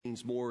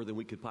means more than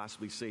we could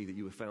possibly say that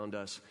you have found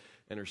us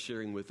and are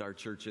sharing with our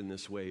church in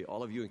this way.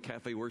 All of you in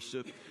Cafe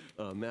Worship,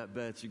 Matt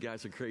Betts, you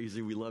guys are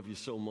crazy. We love you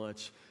so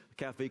much.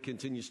 Cafe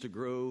continues to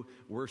grow.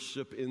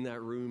 Worship in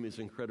that room is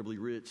incredibly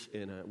rich,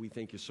 and we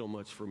thank you so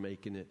much for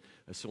making it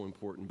so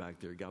important back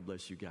there. God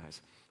bless you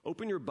guys.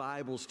 Open your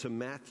Bibles to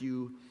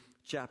Matthew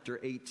chapter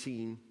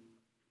 18.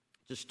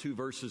 Just 2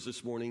 verses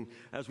this morning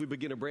as we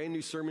begin a brand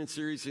new sermon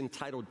series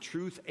entitled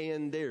Truth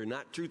and Dare.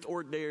 Not Truth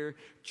or Dare,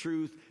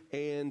 Truth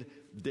and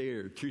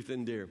Dare. Truth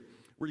and Dare.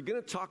 We're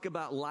going to talk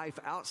about life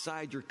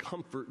outside your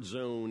comfort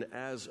zone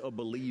as a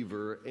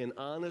believer. And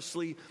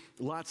honestly,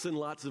 lots and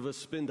lots of us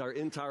spend our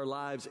entire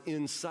lives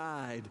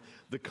inside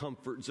the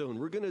comfort zone.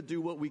 We're going to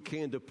do what we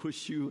can to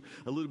push you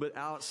a little bit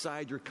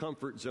outside your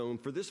comfort zone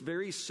for this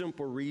very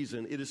simple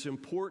reason. It is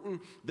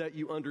important that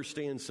you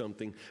understand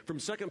something. From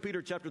 2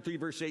 Peter chapter 3,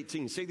 verse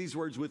 18, say these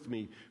words with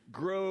me.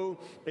 Grow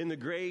in the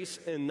grace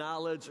and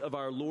knowledge of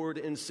our Lord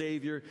and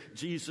Savior,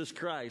 Jesus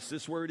Christ.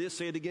 This word is,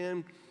 say it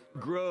again,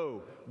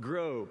 grow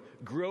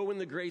in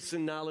the grace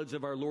and knowledge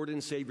of our Lord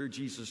and Savior,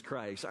 Jesus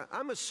Christ.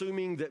 I'm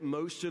assuming that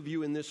most of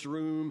you in this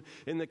room,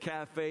 in the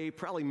cafe,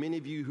 probably many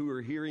of you who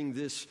are hearing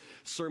this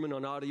sermon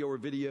on audio or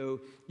video,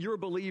 you're a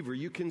believer.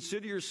 You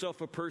consider yourself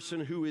a person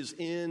who is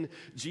in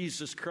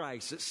Jesus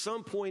Christ. At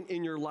some point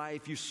in your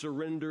life, you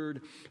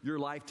surrendered your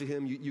life to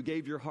Him. You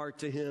gave your heart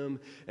to Him,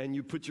 and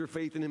you put your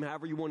faith in Him,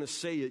 however you want to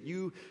say it.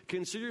 You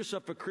consider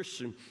yourself a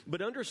Christian.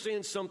 But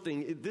understand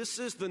something. This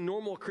is the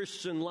normal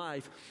Christian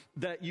life,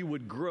 that you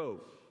would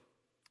grow.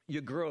 You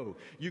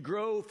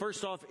grow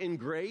first off in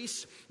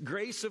grace.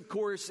 Grace, of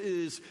course,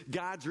 is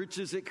God's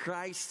riches at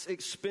Christ's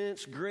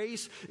expense.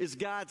 Grace is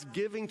God's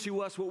giving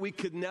to us what we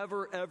could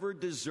never, ever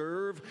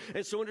deserve.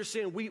 And so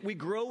understand, we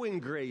grow in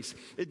grace.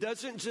 It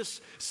doesn't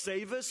just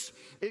save us.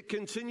 It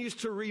continues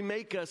to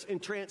remake us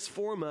and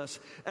transform us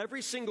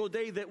every single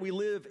day that we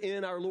live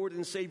in our Lord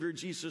and Savior,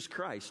 Jesus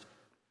Christ.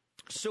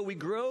 So we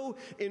grow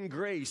in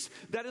grace.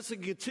 That is a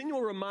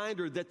continual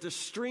reminder that the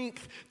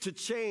strength to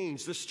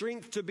change, the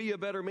strength to be a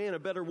better man, a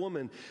better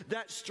woman,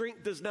 that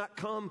strength does not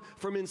come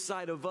from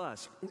inside of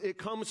us. It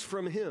comes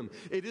from Him.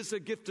 It is a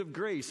gift of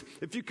grace.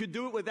 If you could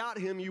do it without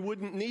Him, you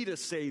wouldn't need a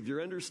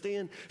Savior,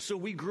 understand? So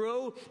we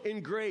grow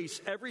in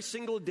grace every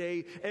single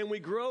day, and we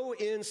grow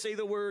in, say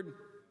the word,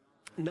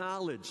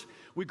 knowledge.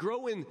 We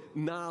grow in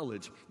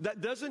knowledge. That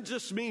doesn't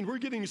just mean we're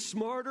getting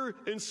smarter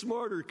and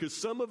smarter, because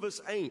some of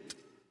us ain't.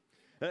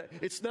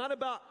 It's not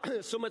about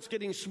so much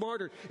getting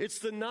smarter. It's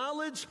the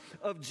knowledge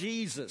of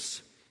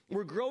Jesus.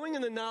 We're growing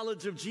in the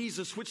knowledge of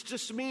Jesus, which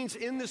just means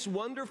in this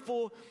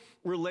wonderful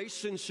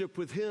relationship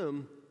with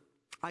Him,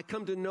 I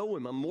come to know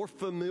Him. I'm more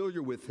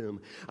familiar with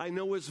Him. I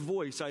know His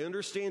voice. I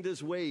understand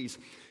His ways.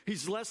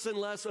 He's less and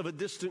less of a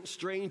distant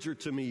stranger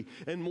to me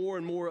and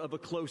more of a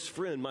close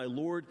friend, my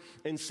Lord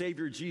and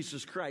Savior,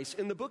 Jesus Christ.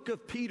 In the book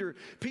of Peter,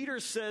 Peter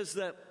says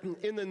that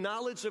in the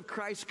knowledge of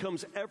Christ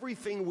comes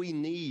everything we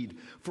need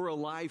for a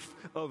life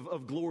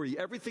of glory,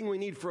 everything we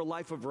need for a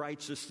life of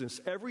righteousness.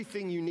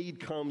 Everything you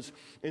need comes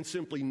in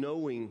simply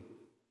knowing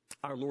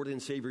our Lord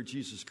and Savior,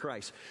 Jesus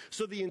Christ.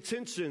 So the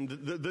intention,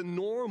 the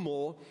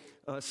normal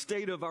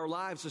state of our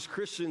lives as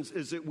Christians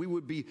is that we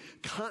would be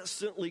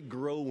constantly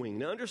growing.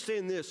 Now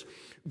understand this,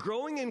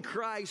 growing in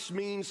Christ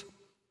means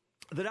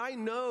that I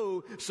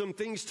know some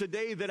things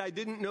today that I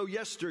didn't know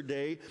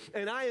yesterday,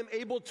 and I am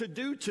able to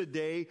do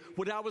today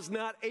what I was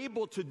not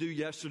able to do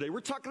yesterday.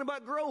 We're talking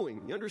about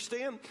growing, you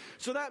understand?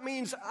 So that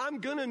means I'm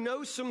going to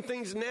know some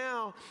things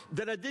now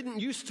that I didn't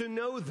used to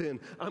know then.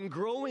 I'm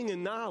growing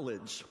in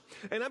knowledge.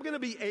 And I'm going to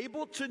be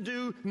able to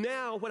do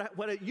now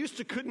what I used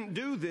to couldn't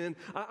do then.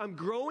 I'm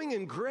growing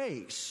in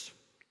grace.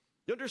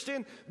 You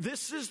understand?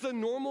 This is the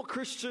normal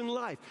Christian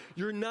life.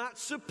 You're not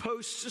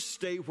supposed to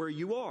stay where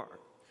you are.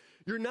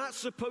 You're not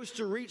supposed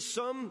to reach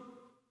some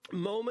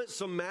moment,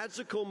 some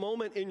magical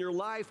moment in your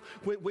life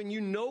when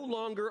you no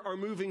longer are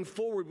moving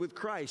forward with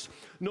Christ,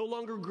 no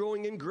longer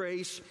growing in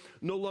grace,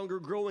 no longer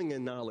growing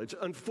in knowledge.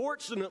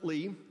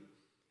 Unfortunately,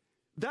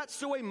 that's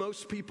the way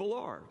most people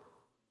are.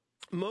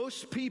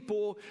 Most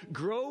people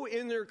grow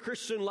in their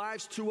Christian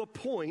lives to a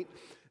point,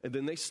 and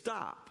then they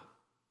stop.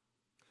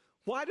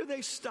 Why do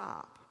they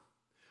stop?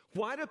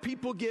 Why do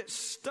people get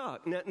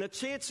stuck? Now,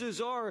 chances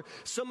are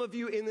some of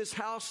you in this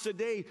house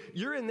today,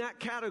 you're in that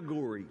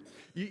category.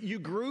 You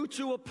grew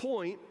to a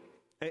point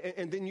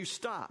and then you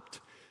stopped.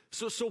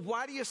 So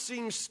why do you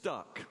seem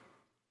stuck?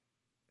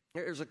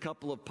 There's a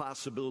couple of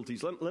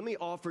possibilities. Let me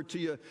offer to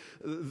you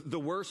the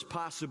worst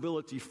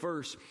possibility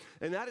first,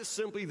 and that is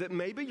simply that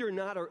maybe you're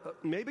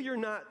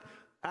not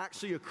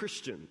actually a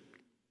Christian.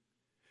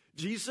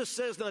 Jesus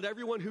says, not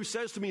everyone who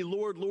says to me,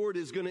 Lord, Lord,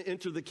 is going to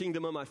enter the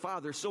kingdom of my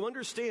Father. So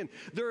understand,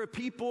 there are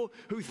people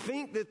who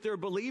think that they're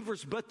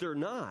believers, but they're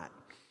not.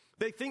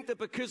 They think that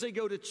because they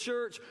go to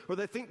church, or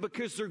they think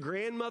because their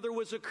grandmother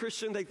was a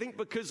Christian, they think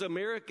because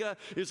America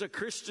is a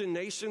Christian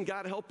nation,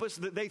 God help us,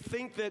 that they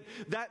think that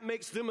that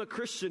makes them a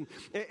Christian.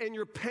 And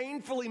you're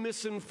painfully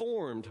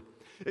misinformed.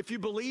 if you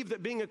believe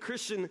that being a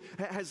Christian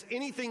has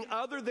anything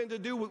other than to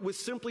do with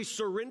simply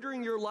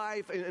surrendering your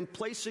life and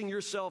placing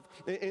yourself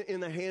in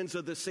the hands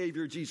of the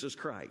Savior, Jesus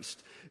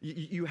Christ,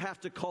 you have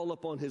to call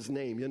upon his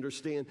name, you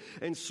understand,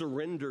 and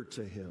surrender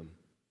to him.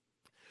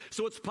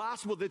 So it's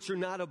possible that you're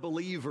not a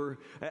believer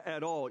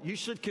at all. You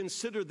should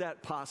consider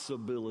that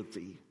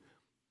possibility.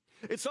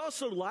 It's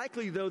also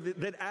likely, though,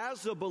 that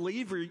as a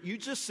believer, you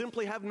just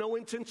simply have no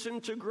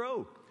intention to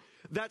grow.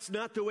 That's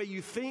not the way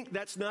you think.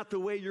 That's not the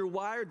way you're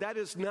wired. That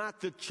is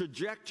not the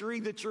trajectory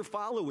that you're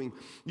following.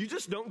 You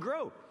just don't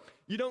grow.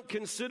 You don't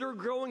consider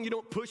growing. You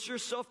don't push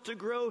yourself to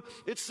grow.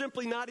 It's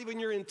simply not even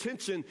your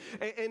intention.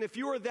 And if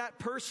you are that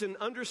person,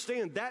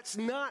 understand that's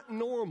not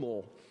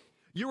normal.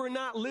 You are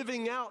not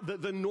living out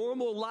the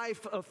normal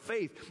life of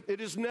faith. It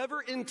is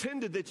never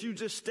intended that you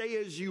just stay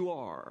as you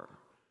are,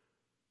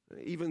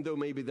 even though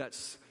maybe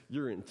that's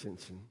your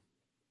intention.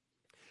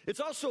 It's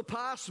also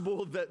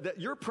possible that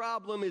your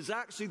problem is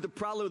actually the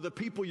problem of the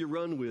people you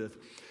run with.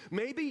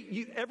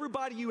 Maybe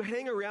everybody you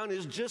hang around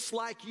is just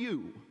like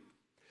you.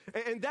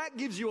 And that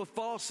gives you a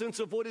false sense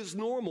of what is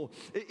normal.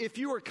 If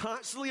you are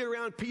constantly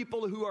around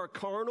people who are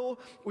carnal,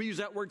 we used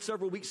that word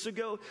several weeks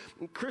ago,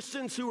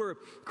 Christians who are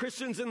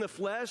Christians in the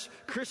flesh,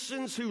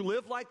 Christians who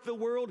live like the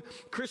world,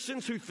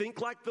 Christians who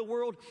think like the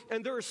world,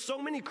 and there are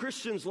so many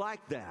Christians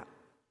like that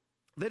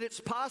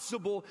it's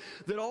possible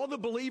that all the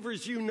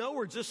believers you know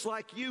are just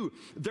like you.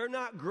 They're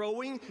not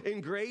growing in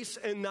grace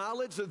and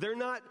knowledge. They're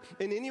not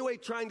in any way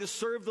trying to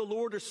serve the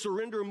Lord or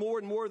surrender more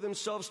and more of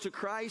themselves to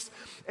Christ.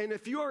 And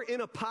if you are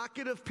in a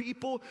pocket of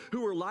people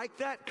who are like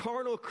that,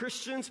 carnal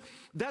Christians,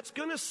 that's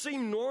going to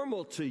seem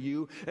normal to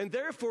you, and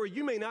therefore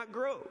you may not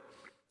grow.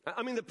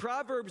 I mean, the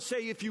Proverbs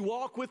say if you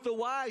walk with the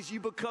wise, you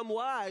become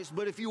wise.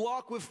 But if you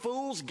walk with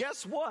fools,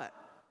 guess what?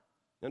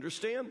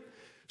 Understand?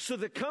 So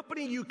the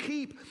company you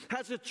keep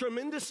has a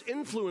tremendous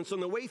influence on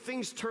the way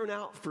things turn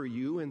out for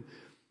you. And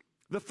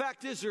the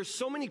fact is, there's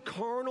so many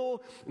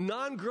carnal,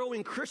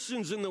 non-growing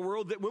Christians in the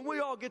world that when we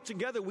all get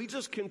together, we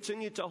just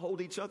continue to hold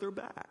each other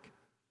back.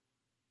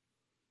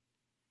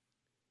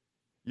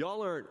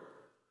 Y'all aren't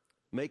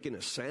making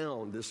a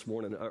sound this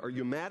morning. Are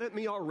you mad at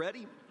me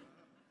already?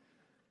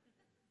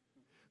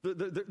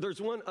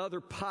 There's one other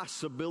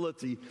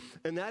possibility,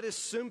 and that is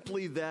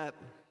simply that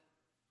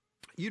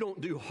you don't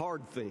do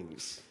hard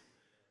things.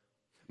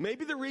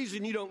 Maybe the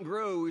reason you don't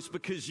grow is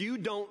because you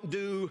don't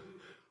do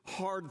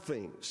hard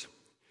things.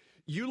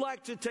 You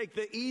like to take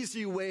the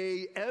easy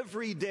way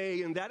every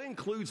day, and that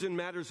includes in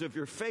matters of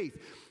your faith.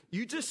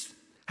 You just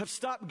have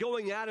stopped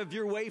going out of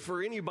your way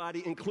for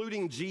anybody,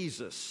 including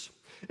Jesus.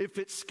 If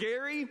it's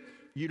scary,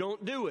 you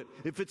don't do it.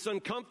 If it's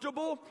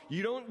uncomfortable,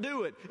 you don't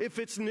do it. If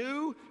it's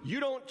new, you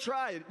don't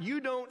try it. You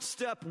don't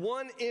step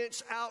 1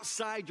 inch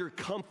outside your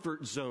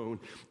comfort zone.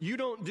 You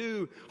don't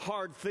do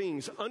hard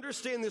things.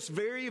 Understand this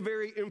very,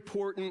 very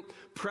important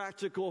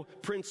practical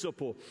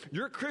principle.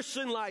 Your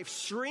Christian life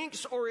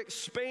shrinks or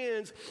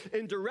expands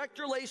in direct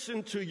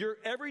relation to your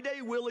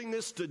everyday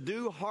willingness to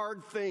do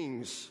hard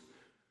things.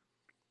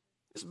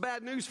 It's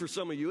bad news for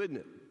some of you, isn't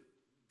it?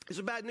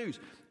 It's bad news.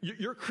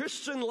 Your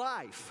Christian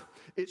life,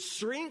 it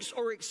shrinks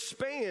or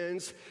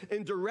expands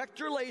in direct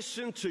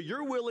relation to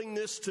your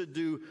willingness to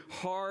do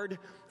hard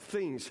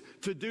things,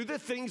 to do the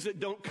things that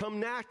don't come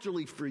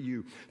naturally for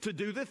you, to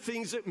do the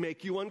things that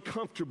make you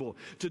uncomfortable,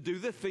 to do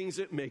the things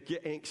that make you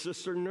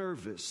anxious or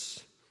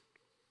nervous.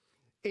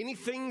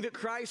 Anything that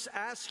Christ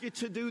asks you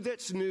to do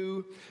that's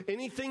new,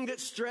 anything that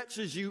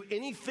stretches you,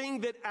 anything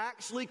that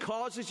actually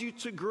causes you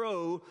to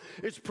grow,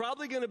 it's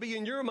probably going to be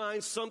in your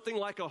mind something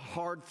like a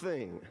hard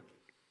thing.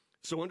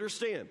 So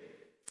understand,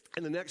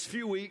 in the next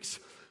few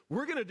weeks,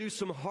 we're going to do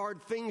some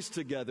hard things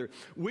together.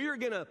 We are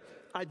going to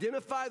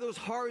identify those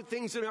hard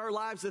things in our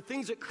lives, the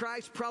things that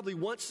Christ probably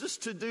wants us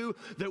to do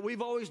that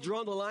we've always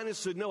drawn the line and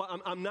said, no,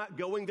 I'm not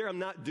going there, I'm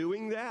not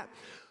doing that.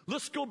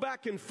 Let's go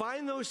back and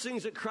find those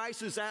things that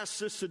Christ has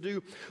asked us to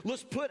do.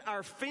 Let's put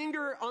our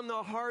finger on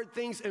the hard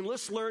things and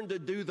let's learn to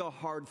do the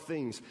hard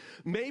things.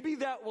 Maybe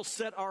that will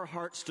set our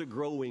hearts to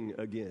growing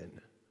again.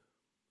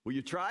 Will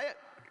you try it?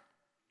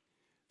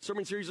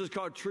 Sermon series is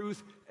called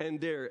Truth and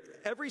Dare.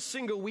 Every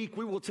single week,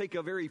 we will take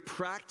a very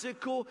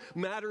practical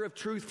matter of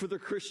truth for the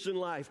Christian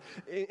life.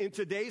 In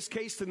today's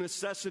case, the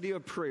necessity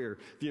of prayer,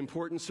 the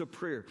importance of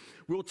prayer.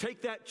 We'll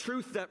take that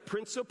truth, that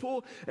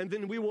principle, and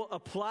then we will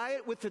apply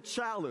it with a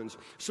challenge.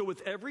 So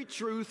with every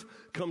truth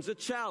comes a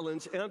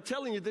challenge. And I'm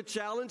telling you, the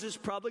challenge is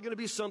probably going to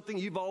be something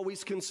you've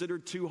always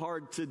considered too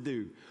hard to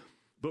do.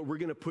 But we're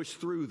going to push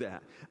through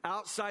that.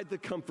 Outside the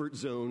comfort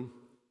zone,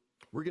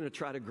 we're going to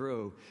try to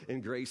grow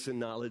in grace and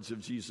knowledge of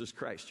Jesus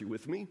Christ. You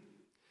with me?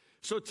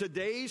 So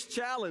today's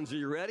challenge, are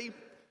you ready?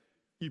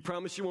 You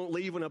promise you won't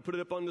leave when I put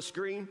it up on the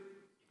screen?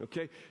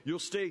 Okay? You'll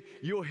stay,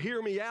 you'll hear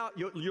me out.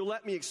 You'll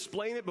let me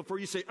explain it before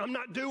you say, I'm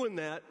not doing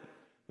that.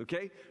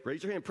 Okay?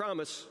 Raise your hand.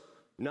 Promise.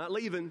 Not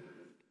leaving.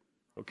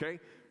 Okay?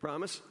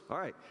 Promise. All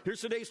right.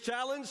 Here's today's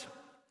challenge.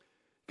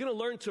 Going to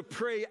learn to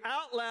pray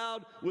out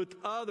loud with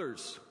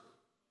others.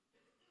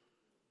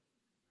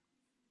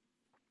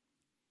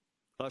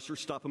 Usher,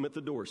 stop them at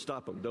the door.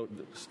 Stop them. Don't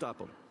stop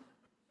them.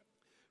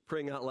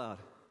 Praying out loud.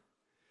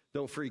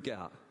 Don't freak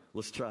out.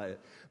 Let's try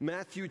it.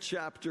 Matthew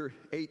chapter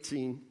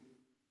 18,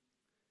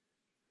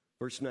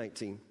 verse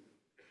 19.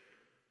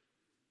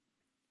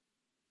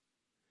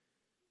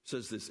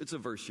 Says this. It's a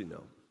verse you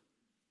know.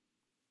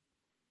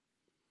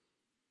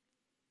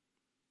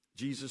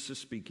 Jesus is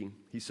speaking.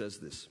 He says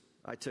this.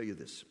 I tell you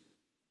this.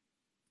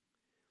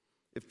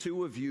 If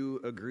two of you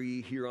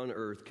agree here on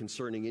earth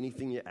concerning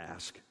anything you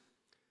ask,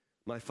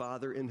 my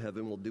Father in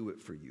heaven will do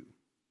it for you.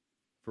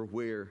 For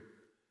where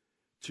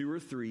two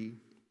or three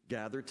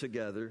gather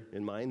together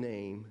in my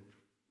name,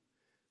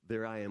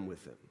 there I am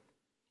with them.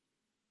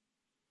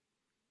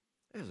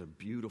 That is a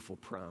beautiful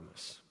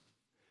promise.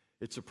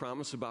 It's a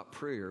promise about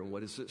prayer, and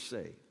what does it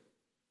say?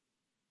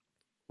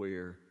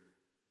 Where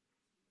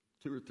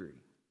two or three.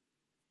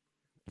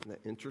 Isn't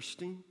that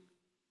interesting?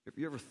 Have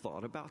you ever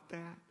thought about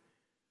that?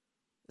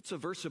 It's a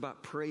verse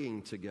about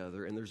praying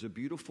together, and there's a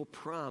beautiful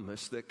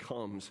promise that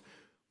comes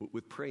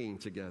with praying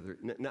together.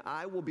 Now,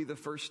 I will be the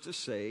first to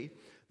say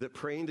that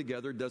praying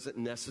together doesn't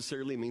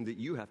necessarily mean that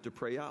you have to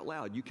pray out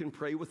loud. You can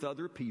pray with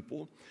other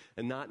people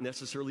and not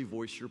necessarily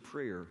voice your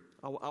prayer.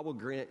 I will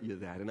grant you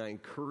that, and I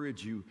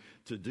encourage you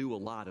to do a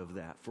lot of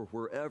that. For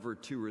wherever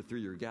two or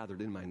three are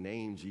gathered in my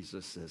name,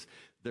 Jesus says,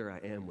 there I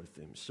am with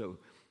them. So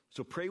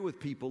pray with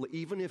people,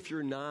 even if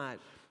you're not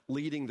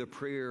leading the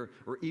prayer,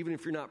 or even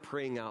if you're not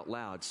praying out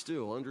loud.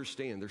 Still,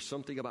 understand there's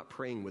something about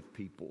praying with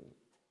people.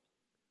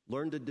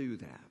 Learn to do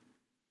that.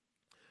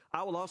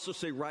 I will also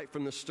say right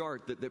from the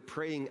start that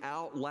praying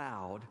out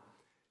loud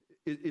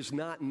is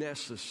not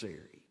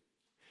necessary.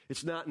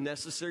 It's not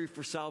necessary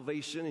for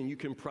salvation, and you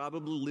can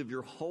probably live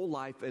your whole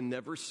life and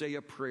never say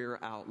a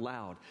prayer out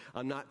loud.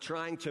 I'm not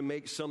trying to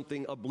make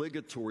something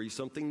obligatory,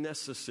 something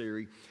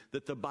necessary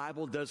that the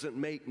Bible doesn't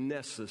make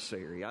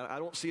necessary. I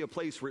don't see a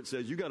place where it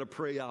says you got to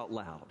pray out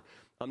loud.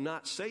 I'm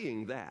not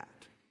saying that.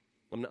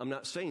 I'm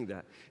not saying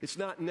that. It's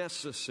not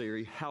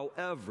necessary.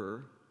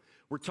 However,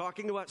 we're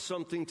talking about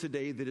something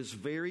today that is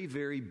very,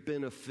 very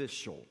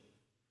beneficial.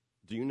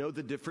 Do you know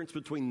the difference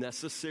between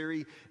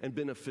necessary and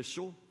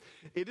beneficial?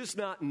 It is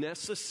not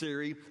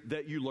necessary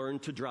that you learn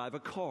to drive a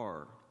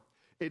car.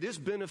 It is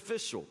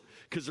beneficial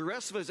because the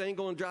rest of us ain't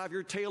going to drive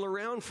your tail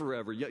around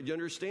forever. You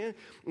understand?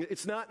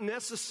 It's not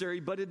necessary,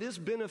 but it is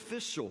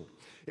beneficial.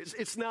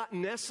 It's not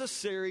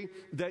necessary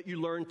that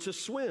you learn to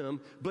swim,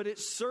 but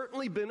it's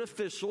certainly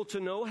beneficial to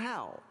know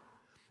how.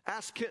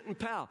 Ask Kenton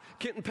Powell.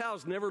 Kenton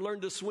Powell's never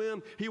learned to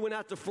swim. He went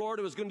out to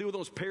Florida, was going to do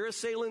those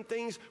parasailing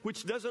things,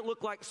 which doesn't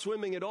look like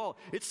swimming at all.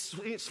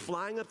 It's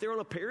flying up there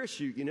on a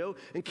parachute, you know,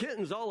 and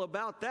Kenton's all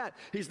about that.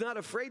 He's not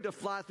afraid to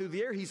fly through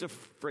the air. He's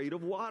afraid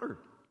of water.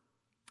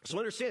 So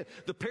understand,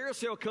 the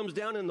parasail comes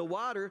down in the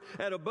water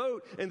at a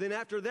boat, and then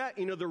after that,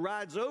 you know, the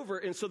ride's over,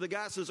 and so the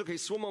guy says, okay,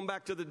 swim on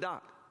back to the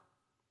dock.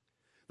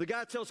 The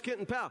guy tells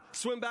Kenton Powell,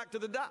 swim back to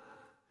the dock.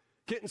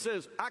 Kenton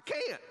says, I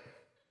can't.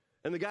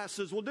 And the guy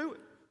says, well, do it.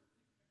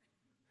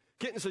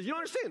 Kenton says, you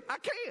understand? I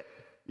can't.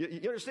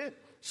 You understand?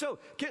 So,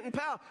 Kenton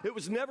Powell, it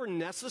was never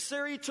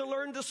necessary to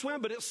learn to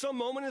swim, but at some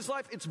moment in his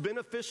life, it's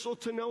beneficial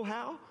to know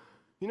how.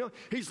 You know,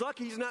 he's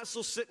lucky he's not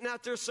still sitting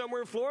out there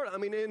somewhere in Florida,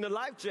 in the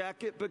life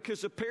jacket,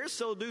 because the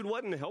parasail dude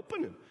wasn't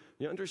helping him.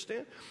 You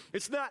understand?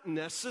 It's not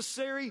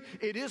necessary.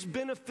 It is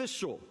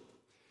beneficial.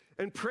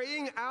 And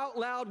praying out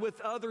loud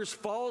with others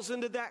falls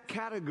into that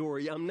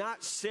category. I'm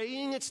not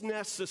saying it's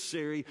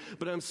necessary,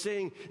 but I'm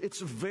saying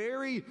it's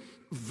very,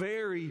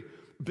 very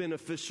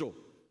beneficial.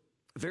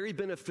 Very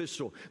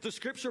beneficial. The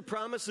scripture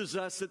promises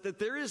us that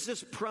there is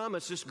this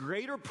promise, this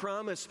greater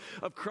promise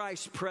of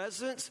Christ's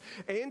presence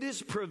and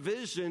his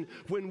provision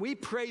when we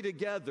pray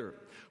together.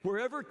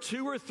 Wherever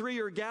two or three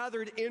are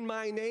gathered in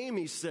my name,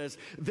 he says,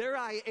 there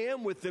I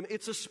am with them.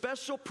 It's a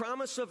special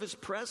promise of his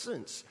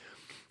presence.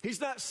 He's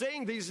not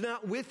saying that he's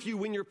not with you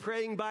when you're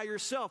praying by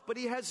yourself, but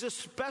he has this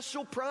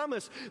special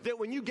promise that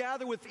when you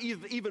gather with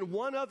even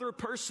one other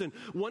person,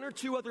 one or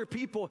two other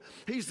people,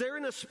 he's there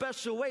in a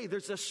special way.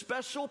 There's a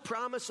special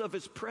promise of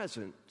his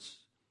presence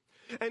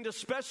and a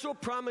special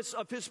promise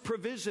of his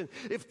provision.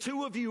 If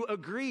two of you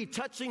agree,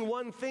 touching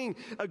one thing,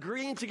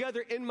 agreeing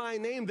together in my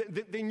name,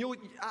 then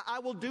I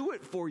will do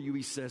it for you,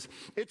 he says.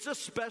 It's a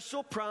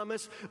special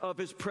promise of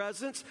his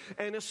presence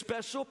and a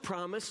special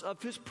promise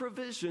of his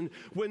provision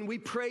when we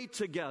pray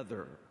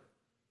together.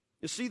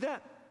 You see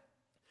that?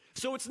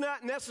 So it's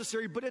not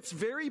necessary, but it's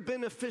very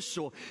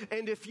beneficial.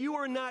 And if you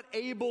are not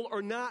able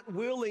or not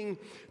willing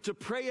to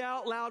pray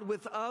out loud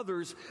with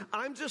others,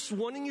 I'm just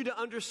wanting you to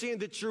understand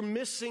that you're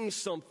missing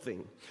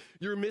something.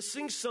 You're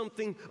missing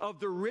something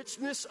of the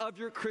richness of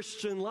your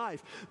Christian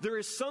life. There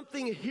is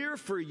something here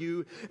for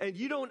you, and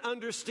you don't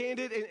understand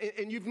it,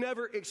 and you've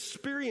never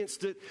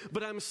experienced it,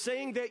 but I'm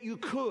saying that you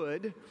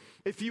could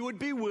if you would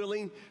be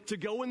willing to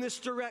go in this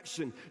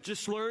direction.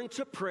 Just learn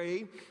to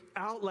pray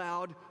out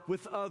loud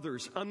with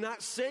others. I'm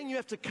not saying you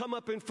have to come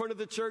up in front of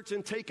the church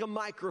and take a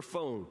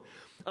microphone.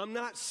 I'm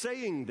not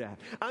saying that.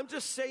 I'm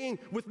just saying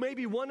with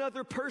maybe one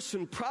other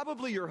person,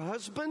 probably your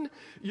husband,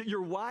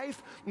 your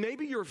wife,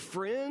 maybe your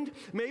friend,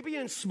 maybe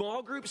in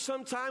small groups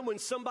sometime when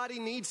somebody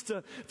needs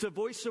to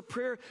voice a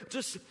prayer,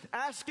 just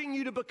asking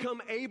you to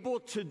become able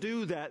to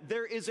do that.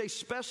 There is a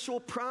special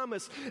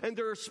promise and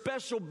there are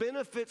special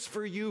benefits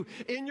for you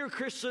in your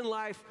Christian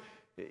life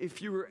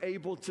if you were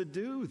able to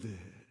do this.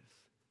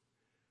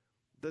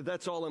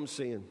 That's all I'm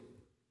saying.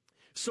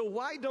 So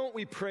why don't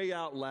we pray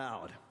out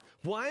loud?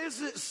 Why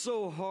is it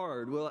so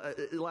hard? Well,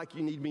 like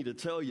you need me to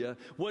tell you,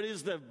 what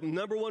is the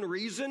number one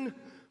reason?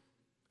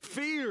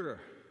 Fear.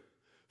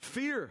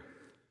 Fear.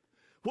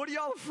 What are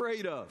y'all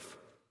afraid of?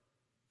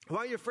 Why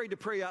are you afraid to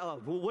pray out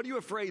loud? Well, what are you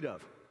afraid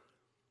of?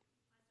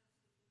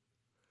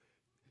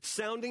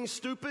 Sounding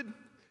stupid?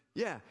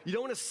 Yeah, you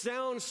don't want to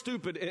sound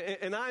stupid,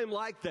 and I am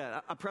like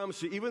that, I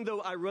promise you. Even though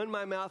I run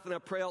my mouth and I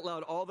pray out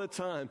loud all the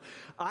time,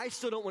 I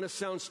still don't want to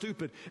sound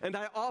stupid, and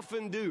I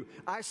often do.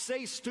 I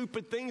say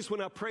stupid things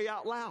when I pray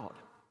out loud.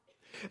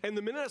 And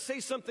the minute I say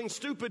something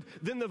stupid,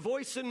 then the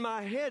voice in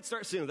my head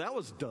starts saying, that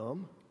was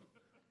dumb.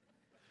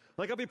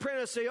 Like I'll be praying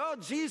and I say, oh,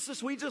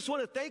 Jesus, we just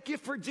want to thank you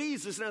for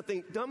Jesus. And I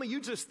think, dummy, you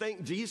just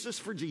thank Jesus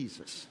for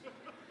Jesus.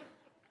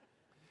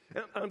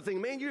 And I'm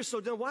thinking, man, you're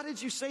so dumb. Why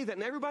did you say that?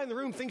 And everybody in the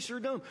room thinks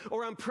you're dumb.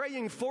 Or I'm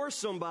praying for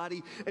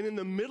somebody, and in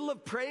the middle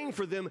of praying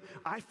for them,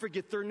 I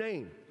forget their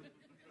name.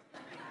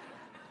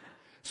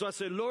 So I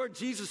said, Lord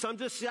Jesus, I'm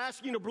just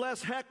asking you to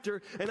bless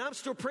Hector. And I'm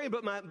still praying,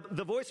 but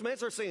the voice in my head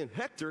starts saying,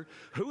 Hector?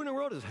 Who in the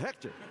world is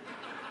Hector?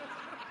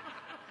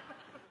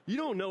 You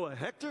don't know a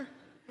Hector?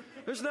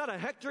 There's not a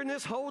Hector in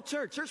this whole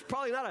church. There's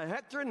probably not a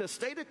Hector in the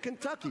state of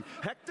Kentucky.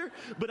 Hector?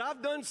 But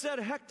I've done said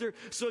Hector.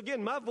 So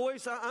again, my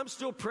voice, I'm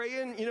still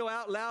praying,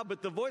 out loud,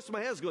 but the voice in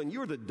my head is going,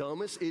 you're the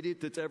dumbest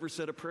idiot that's ever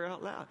said a prayer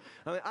out loud.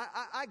 I mean,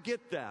 I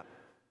get that.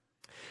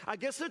 I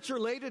guess it's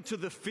related to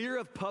the fear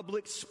of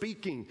public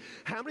speaking.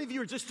 How many of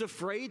you are just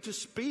afraid to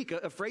speak,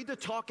 afraid to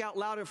talk out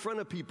loud in front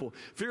of people?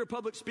 Fear of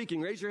public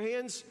speaking. Raise your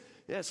hands.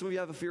 Yeah, some of you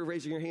have a fear of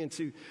raising your hand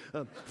too.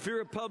 Fear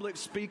of public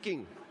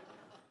speaking.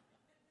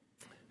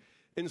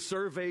 In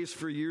surveys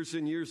for years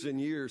and years and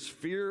years,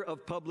 fear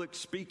of public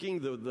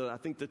speaking, I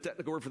think the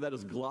technical word for that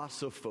is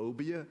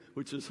glossophobia,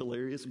 which is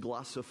hilarious,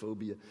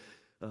 glossophobia.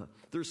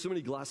 There's so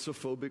many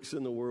glossophobics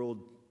in the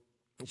world.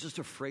 It's just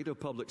afraid of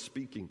public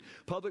speaking.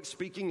 Public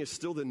speaking is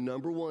still the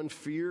number one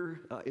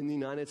fear in the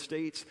United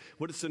States.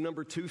 What is the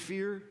number two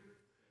fear?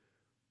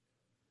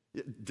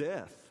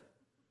 Death.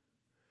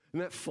 Isn't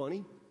that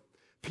funny?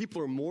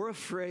 People are more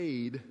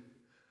afraid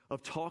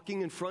of talking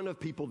in front of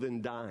people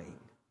than dying.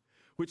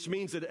 Which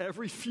means that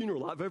every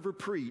funeral I've ever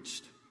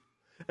preached,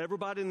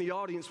 everybody in the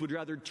audience would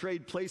rather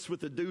trade place with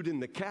the dude in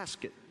the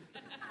casket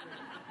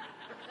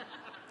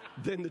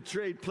than to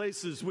trade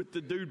places with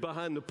the dude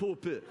behind the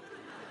pulpit.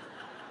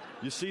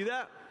 You see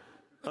that?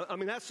 I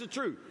mean, that's the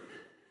truth.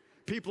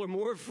 People are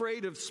more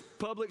afraid of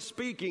public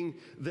speaking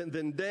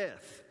than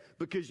death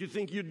because you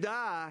think you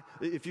die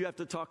if you have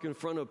to talk in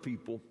front of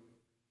people.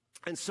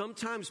 And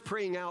sometimes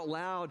praying out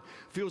loud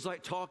feels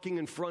like talking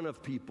in front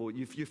of people.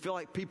 You feel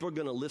like people are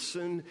going to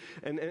listen.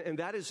 And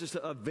that is just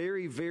a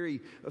very,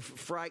 very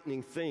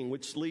frightening thing,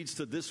 which leads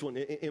to this one,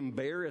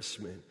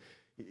 embarrassment.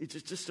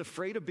 It's just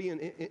afraid of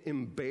being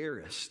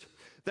embarrassed.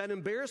 That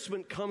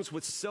embarrassment comes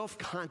with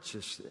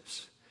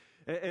self-consciousness.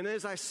 And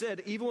as I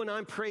said, even when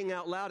I'm praying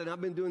out loud, and I've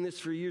been doing this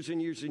for years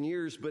and years and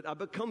years, but I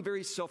become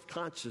very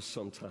self-conscious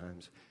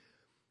sometimes.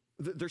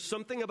 There's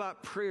something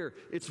about prayer.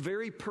 It's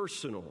very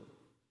personal.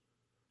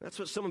 That's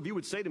what some of you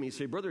would say to me.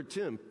 Say, Brother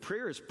Tim,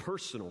 prayer is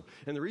personal.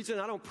 And the reason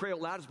I don't pray out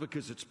loud is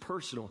because it's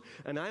personal.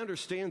 And I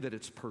understand that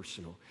it's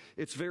personal.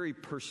 It's very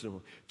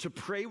personal. To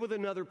pray with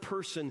another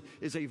person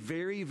is a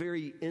very,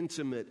 very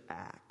intimate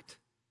act.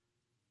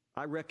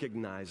 I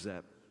recognize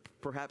that,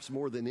 perhaps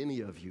more than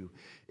any of you.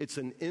 It's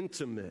an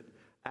intimate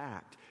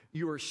act.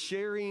 You are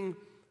sharing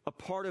a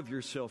part of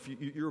yourself.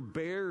 You're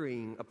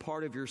bearing a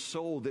part of your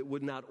soul that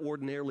would not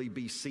ordinarily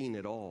be seen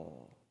at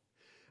all.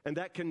 And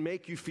that can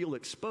make you feel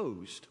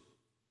exposed.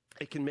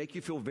 It can make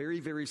you feel very,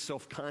 very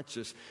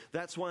self-conscious.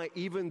 That's why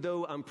even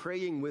though I'm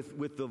praying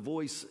with the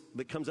voice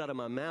that comes out of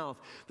my mouth,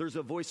 there's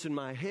a voice in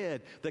my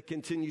head that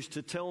continues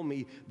to tell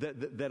me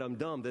that I'm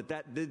dumb,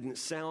 that didn't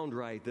sound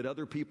right, that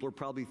other people are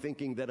probably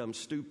thinking that I'm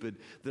stupid,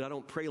 that I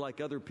don't pray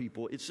like other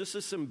people. It's just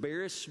this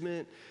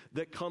embarrassment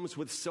that comes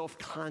with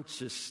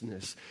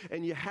self-consciousness.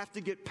 And you have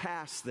to get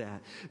past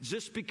that.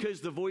 Just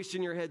because the voice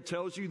in your head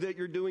tells you that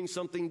you're doing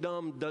something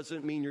dumb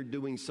doesn't mean you're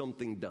doing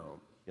something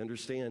dumb. You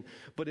understand?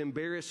 But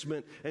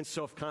embarrassment and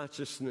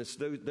self-consciousness,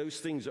 those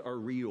things are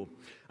real.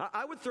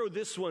 I would throw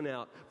this one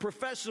out.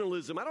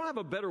 Professionalism. I don't have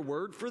a better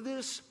word for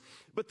this,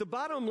 but the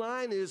bottom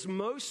line is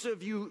most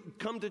of you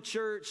come to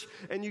church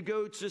and you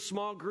go to a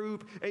small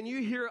group and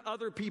you hear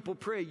other people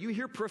pray. You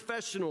hear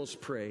professionals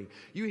pray.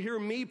 You hear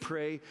me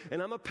pray,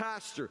 and I'm a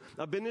pastor.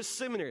 I've been to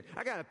seminary.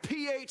 I got a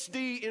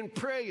PhD in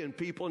praying,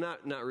 people.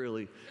 Not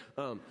really.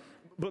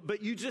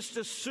 But you just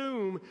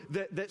assume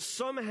that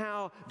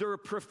somehow there are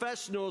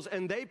professionals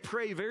and they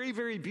pray very,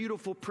 very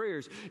beautiful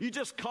prayers. You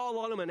just call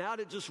on them and out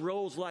it just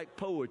rolls like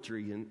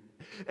poetry.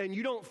 And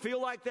you don't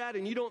feel like that,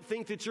 and you don't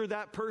think that you're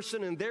that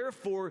person, and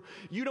therefore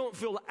you don't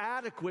feel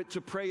adequate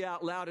to pray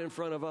out loud in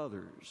front of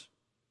others.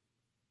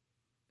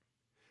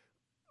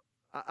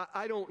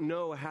 I don't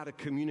know how to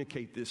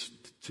communicate this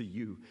to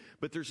you,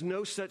 but there's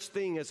no such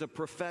thing as a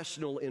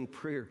professional in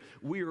prayer.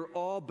 We are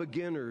all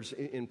beginners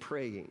in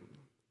praying.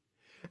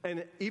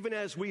 And even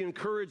as we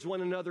encourage one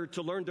another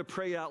to learn to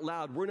pray out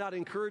loud, we're not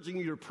encouraging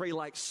you to pray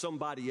like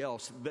somebody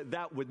else.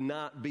 That would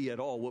not be at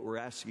all what we're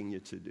asking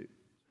you to do.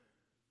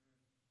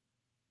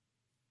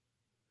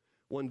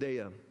 One day,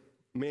 a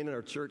man in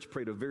our church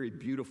prayed a very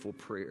beautiful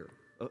prayer.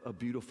 A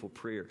beautiful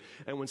prayer.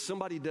 And when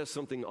somebody does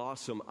something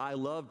awesome, I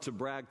love to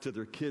brag to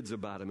their kids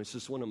about him. It's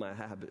just one of my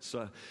habits.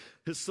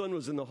 His son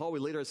was in the hallway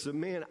later. I said,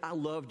 man, I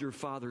loved your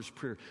father's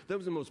prayer. That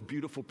was the most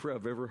beautiful prayer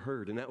I've ever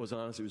heard. And that was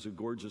honestly, it was a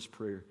gorgeous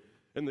prayer.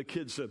 And the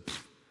kid said,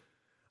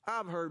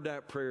 I've heard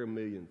that prayer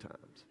 1,000,000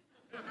 times.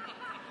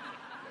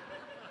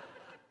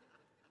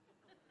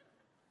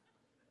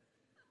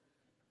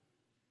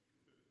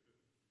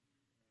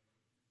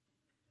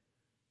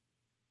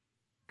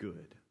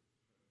 Good.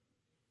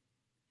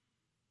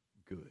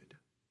 Good.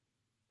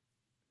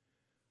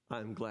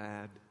 I'm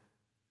glad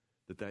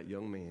that that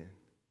young man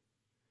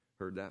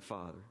heard that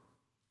father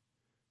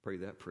pray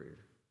that prayer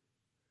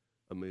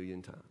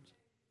 1,000,000 times.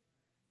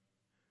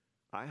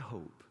 I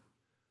hope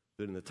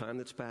that in the time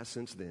that's passed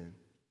since then,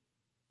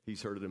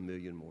 he's heard it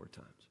 1,000,000 more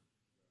times.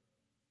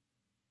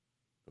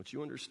 Don't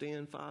you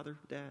understand, Father,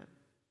 Dad?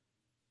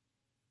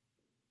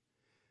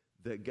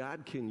 That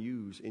God can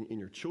use in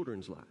your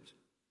children's lives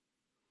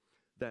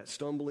that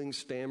stumbling,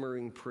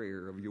 stammering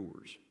prayer of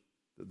yours,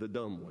 the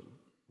dumb one,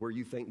 where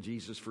you thank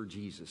Jesus for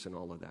Jesus and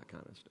all of that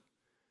kind of stuff.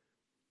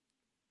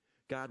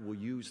 God will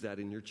use that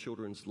in your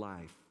children's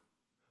life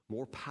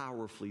more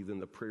powerfully than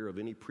the prayer of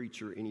any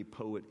preacher, any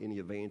poet, any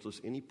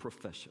evangelist, any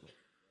professional.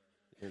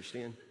 You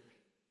understand?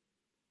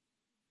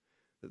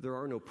 That there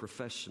are no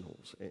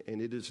professionals,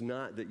 and it is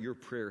not that your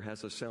prayer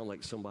has to sound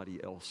like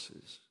somebody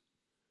else's.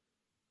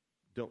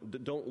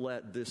 Don't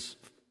let this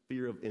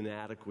fear of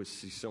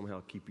inadequacy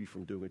somehow keep you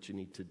from doing what you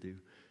need to do.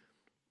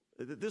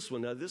 This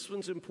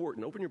one's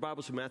important. Open your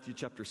Bibles to Matthew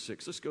chapter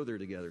 6. Let's go there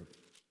together.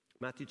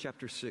 Matthew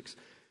chapter 6.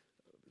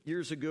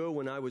 Years ago,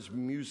 when I was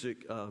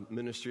music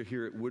minister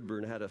here at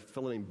Woodburn, I had a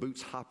fellow named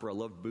Boots Hopper. I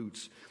love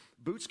Boots.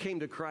 Boots came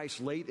to Christ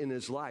late in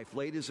his life,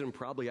 late as in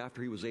probably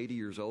after he was 80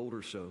 years old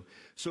or so.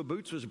 So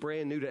Boots was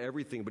brand new to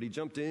everything, but he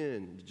jumped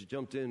in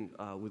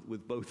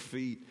with both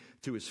feet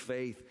to his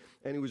faith,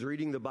 and he was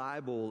reading the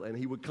Bible, and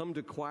he would come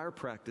to choir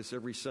practice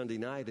every Sunday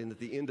night, and at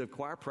the end of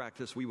choir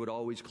practice, we would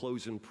always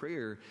close in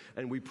prayer,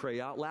 and we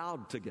pray out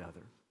loud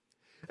together.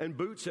 And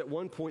Boots at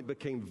one point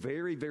became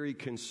very, very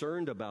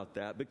concerned about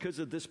that because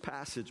of this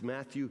passage,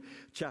 Matthew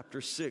chapter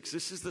 6.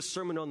 This is the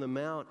Sermon on the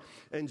Mount,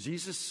 and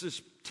Jesus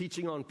is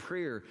teaching on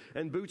prayer.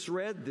 And Boots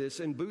read this,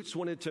 and Boots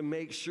wanted to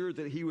make sure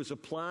that he was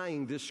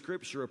applying this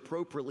scripture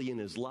appropriately in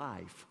his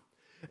life.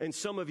 And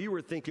some of you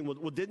were thinking,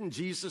 well, didn't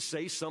Jesus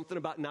say something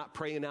about not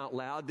praying out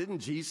loud? Didn't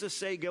Jesus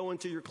say go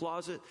into your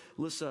closet?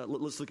 Let's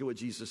look at what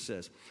Jesus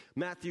says.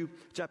 Matthew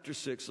chapter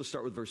 6, let's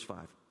start with verse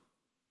 5.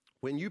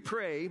 When you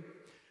pray,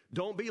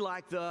 don't be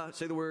like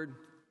say the word,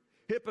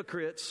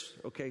 hypocrites.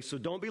 Okay, so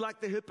don't be like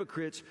the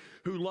hypocrites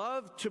who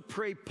love to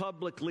pray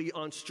publicly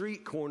on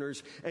street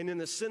corners and in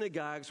the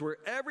synagogues where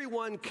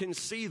everyone can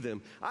see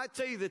them. I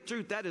tell you the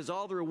truth, that is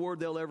all the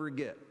reward they'll ever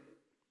get.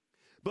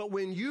 But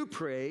when you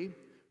pray,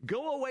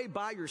 go away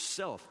by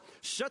yourself,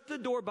 shut the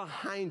door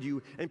behind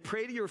you, and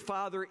pray to your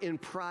Father in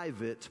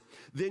private.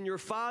 Then your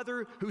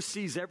Father who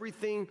sees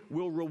everything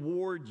will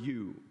reward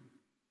you.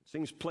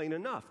 Seems plain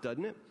enough,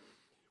 doesn't it?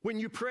 When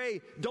you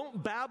pray,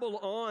 don't babble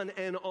on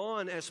and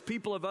on as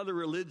people of other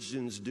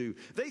religions do.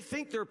 They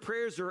think their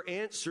prayers are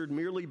answered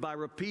merely by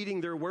repeating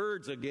their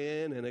words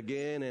again and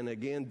again and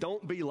again.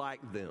 Don't be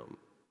like them.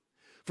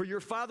 For your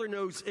Father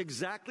knows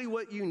exactly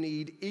what you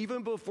need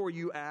even before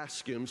you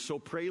ask Him. So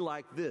pray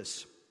like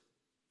this.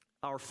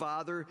 Our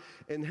Father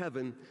in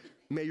heaven,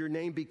 may your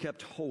name be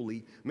kept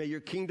holy. May your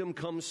kingdom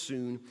come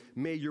soon.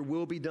 May your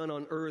will be done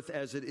on earth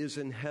as it is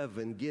in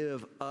heaven.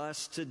 Give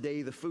us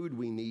today the food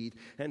we need,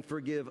 and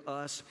forgive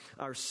us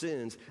our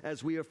sins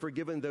as we have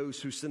forgiven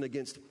those who sin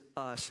against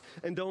us.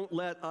 And don't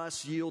let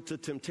us yield to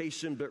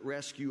temptation, but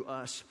rescue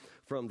us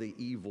from the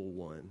evil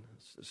one.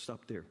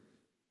 Stop there.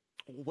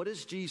 What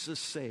does Jesus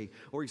say?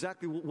 Or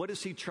exactly what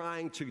is he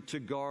trying to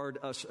guard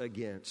us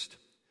against?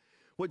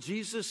 What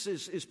Jesus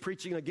is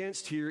preaching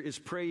against here is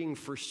praying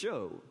for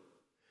show.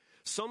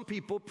 Some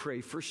people pray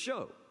for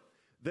show.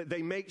 That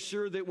they make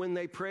sure that when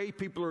they pray,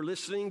 people are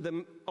listening.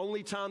 The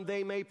only time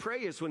they may pray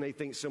is when they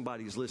think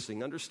somebody's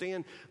listening.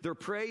 Understand? They're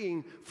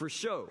praying for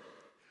show.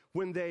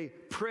 When they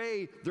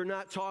pray, they're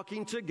not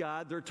talking to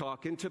God, they're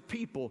talking to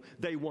people.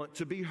 They want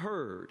to be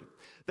heard.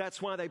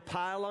 That's why they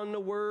pile on the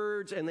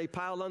words and they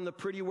pile on the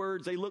pretty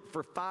words. They look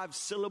for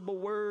 5-syllable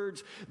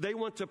words. They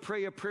want to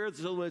pray a prayer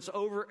so when it's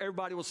over,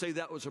 everybody will say,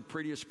 that was the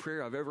prettiest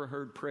prayer I've ever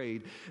heard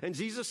prayed. And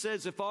Jesus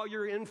says, if all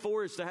you're in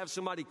for is to have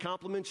somebody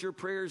compliment your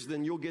prayers,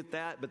 then you'll get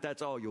that, but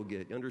that's all you'll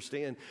get. You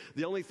understand?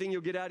 The only thing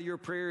you'll get out of your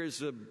prayer is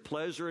the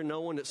pleasure in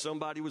knowing that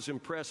somebody was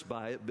impressed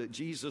by it, but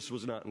Jesus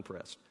was not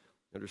impressed.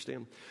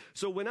 Understand?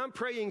 So when I'm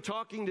praying,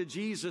 talking to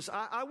Jesus,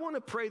 I want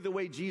to pray the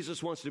way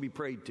Jesus wants to be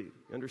prayed to.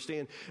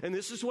 Understand? And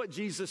this is what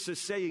Jesus is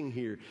saying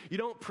here. You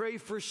don't pray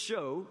for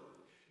show.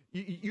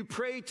 You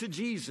pray to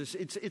Jesus.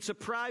 It's a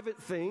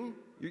private thing.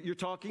 You're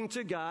talking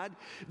to God.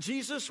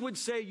 Jesus would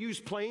say use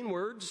plain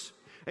words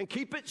and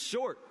keep it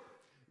short.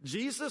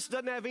 Jesus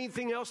doesn't have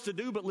anything else to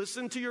do but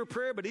listen to your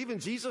prayer. But even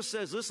Jesus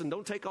says, listen,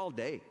 don't take all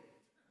day.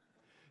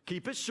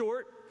 Keep it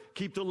short.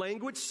 Keep the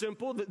language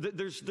simple.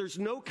 There's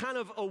no kind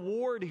of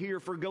award here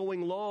for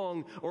going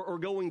long or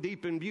going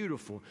deep and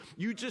beautiful.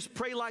 You just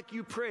pray like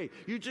you pray.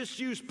 You just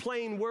use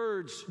plain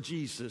words,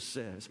 Jesus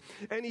says.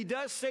 And he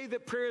does say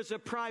that prayer is a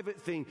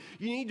private thing.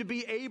 You need to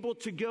be able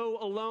to go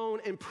alone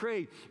and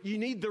pray. You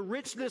need the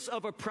richness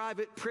of a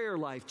private prayer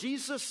life.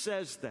 Jesus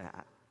says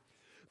that.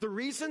 The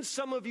reason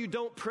some of you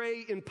don't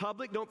pray in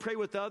public, don't pray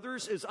with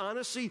others, is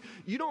honestly,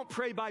 you don't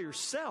pray by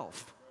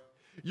yourself.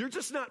 You're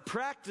just not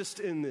practiced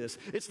in this.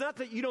 It's not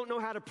that you don't know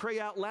how to pray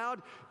out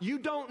loud. You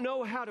don't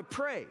know how to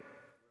pray.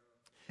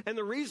 And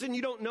the reason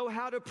you don't know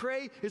how to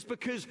pray is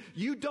because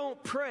you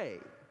don't pray.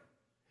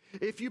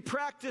 If you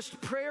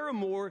practiced prayer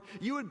more,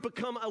 you would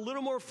become a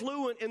little more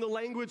fluent in the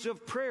language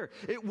of prayer.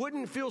 It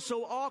wouldn't feel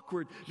so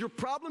awkward. Your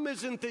problem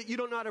isn't that you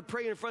don't know how to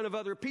pray in front of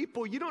other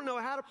people. You don't know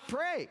how to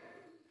pray.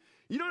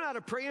 You don't know how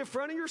to pray in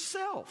front of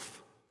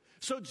yourself.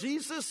 So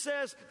Jesus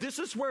says this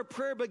is where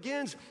prayer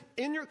begins,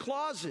 in your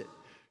closet.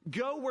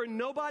 Go where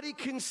nobody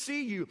can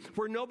see you,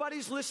 where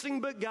nobody's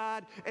listening but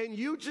God, and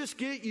you just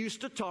get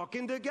used to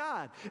talking to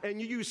God.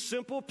 And you use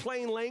simple,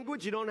 plain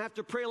language. You don't have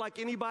to pray like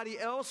anybody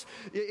else.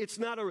 It's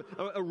not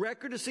a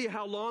record to see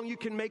how long you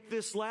can make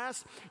this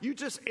last. You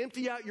just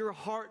empty out your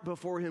heart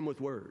before Him with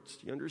words.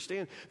 You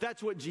understand?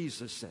 That's what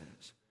Jesus says.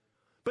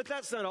 But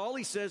that's not all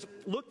He says.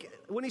 Look,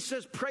 when He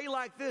says pray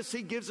like this,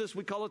 He gives us,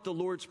 we call it the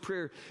Lord's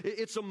Prayer.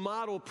 It's a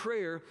model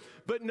prayer.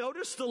 But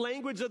notice the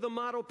language of the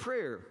model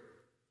prayer.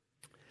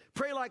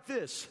 Pray like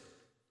this.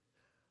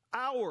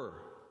 Our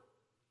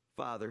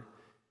Father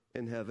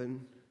in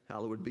heaven,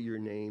 hallowed be your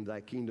name. Thy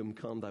kingdom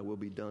come, thy will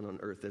be done on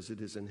earth as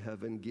it is in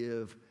heaven.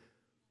 Give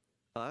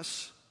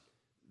us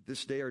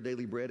this day our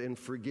daily bread and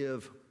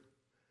forgive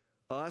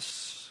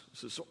us.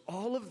 So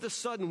all of the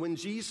sudden, when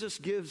Jesus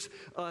gives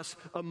us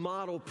a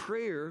model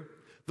prayer,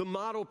 the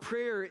model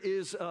prayer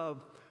is a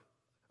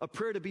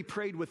prayer to be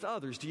prayed with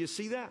others. Do you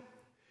see that?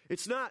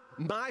 It's not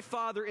my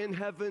Father in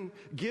heaven,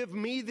 give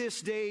me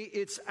this day.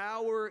 It's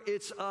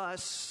it's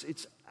us,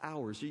 it's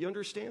ours. Do you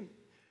understand?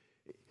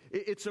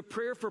 It's a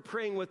prayer for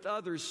praying with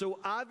others. So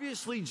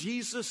obviously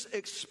Jesus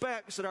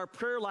expects that our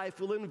prayer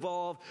life will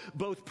involve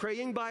both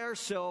praying by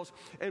ourselves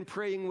and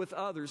praying with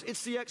others.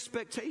 It's the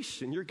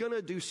expectation. You're going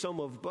to do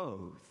some of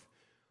both.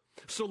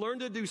 So learn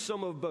to do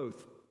some of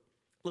both.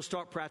 Let's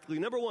start practically.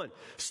 Number one,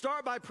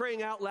 start by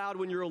praying out loud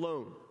when you're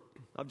alone.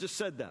 I've just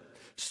said that.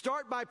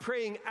 Start by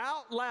praying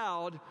out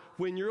loud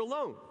when you're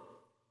alone.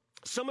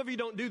 Some of you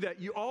don't do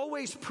that. You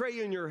always pray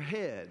in your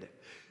head.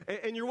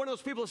 And you're one of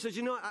those people that says,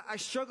 you know, I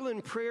struggle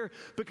in prayer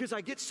because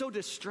I get so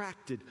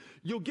distracted.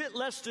 You'll get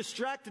less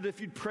distracted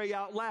if you'd pray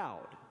out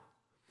loud.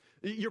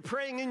 You're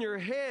praying in your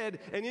head,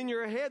 and in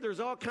your head, there's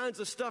all kinds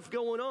of stuff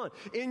going on.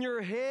 In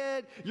your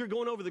head, you're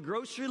going over the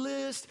grocery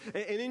list,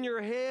 and in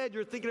your head,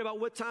 you're thinking about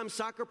what time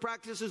soccer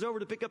practice is over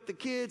to pick up the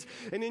kids,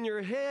 and in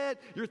your head,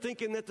 you're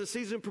thinking that the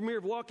season premiere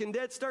of Walking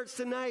Dead starts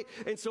tonight,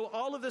 and so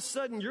all of a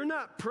sudden, you're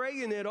not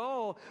praying at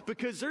all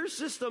because there's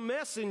just a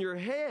mess in your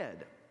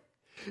head.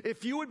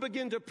 If you would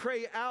begin to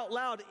pray out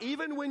loud,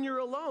 even when you're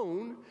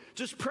alone,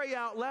 just pray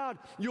out loud,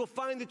 you'll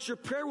find that your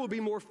prayer will be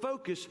more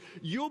focused.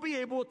 You'll be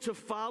able to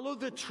follow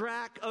the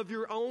track of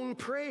your own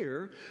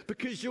prayer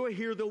because you'll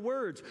hear the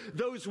words.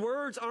 Those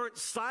words aren't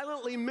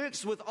silently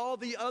mixed with all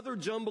the other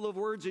jumble of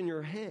words in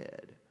your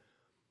head.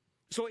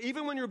 So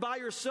even when you're by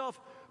yourself,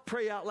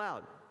 pray out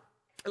loud.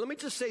 And let me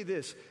just say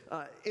this.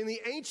 In the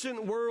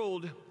ancient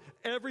world,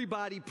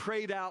 everybody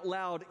prayed out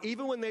loud,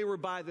 even when they were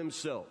by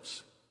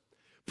themselves.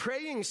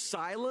 Praying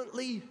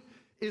silently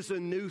is a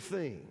new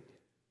thing.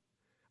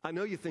 I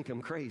know you think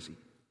I'm crazy.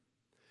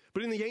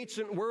 But in the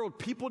ancient world,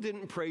 people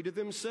didn't pray to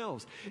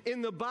themselves.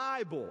 In the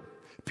Bible,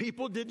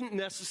 people didn't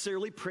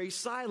necessarily pray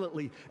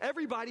silently.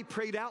 Everybody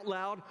prayed out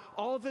loud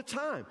all the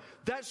time.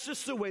 That's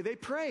just the way they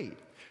prayed.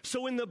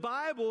 So in the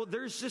Bible,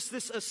 there's just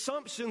this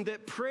assumption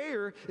that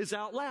prayer is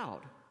out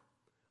loud.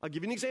 I'll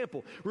give you an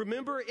example.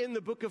 Remember in the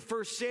book of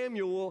 1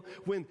 Samuel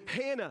when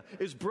Hannah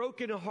is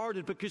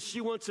brokenhearted because she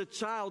wants a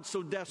child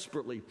so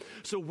desperately.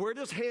 So where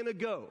does Hannah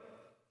go?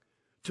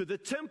 To the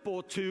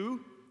temple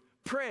to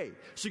Pray.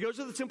 She goes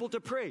to the temple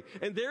to pray.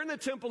 And there in the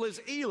temple is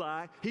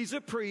Eli. He's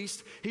a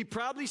priest. He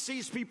probably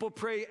sees people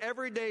pray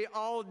every day,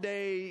 all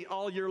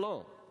year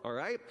long. All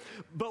right?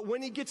 But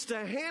when he gets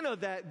to Hannah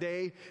that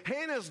day,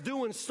 Hannah's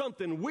doing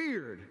something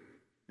weird.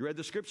 You read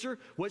the scripture?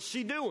 What's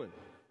she doing?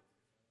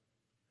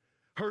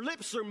 Her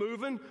lips are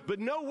moving, but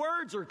no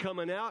words are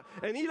coming out.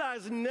 And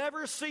Eli's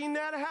never seen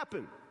that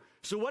happen.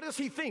 So what does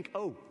he think?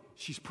 Oh,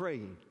 she's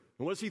praying.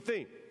 And what does he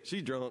think?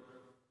 She's drunk.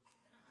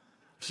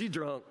 She's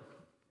drunk.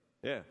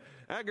 Yeah,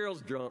 that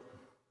girl's drunk.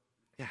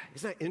 Yeah,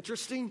 isn't that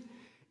interesting?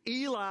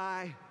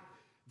 Eli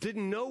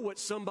didn't know what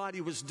somebody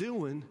was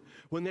doing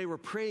when they were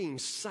praying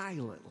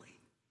silently.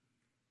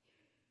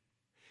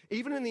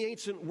 Even in the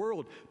ancient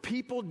world,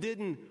 people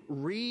didn't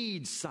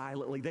read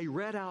silently. They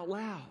read out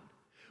loud.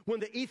 When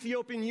the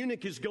Ethiopian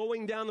eunuch is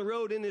going down the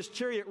road in his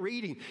chariot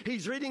reading,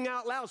 he's reading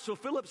out loud, so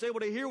Philip's able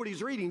to hear what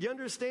he's reading. Do you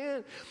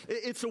understand?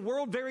 It's a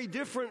world very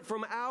different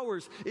from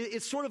ours.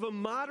 It's sort of a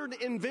modern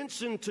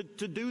invention to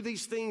do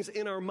these things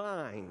in our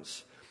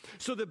minds.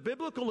 So the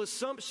biblical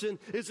assumption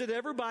is that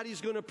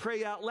everybody's going to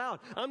pray out loud.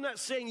 I'm not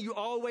saying you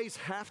always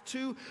have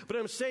to, but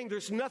I'm saying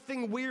there's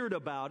nothing weird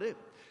about it.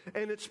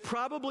 And it's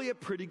probably a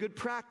pretty good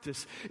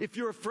practice. If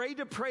you're afraid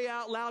to pray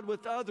out loud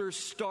with others,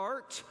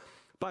 start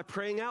by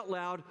praying out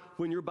loud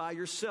when you're by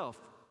yourself.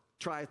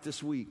 Try it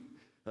this week.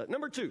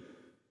 Number 2,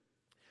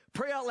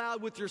 pray out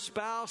loud with your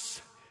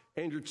spouse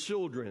and your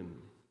children.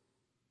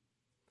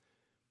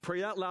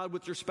 Pray out loud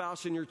with your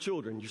spouse and your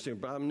children. You're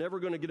saying, I'm never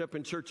going to get up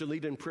in church and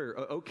lead in prayer.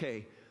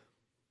 Okay.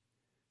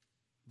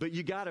 But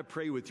you got to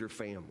pray with your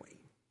family.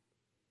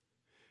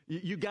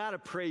 You got to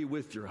pray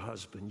with your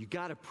husband. You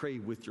got to pray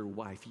with your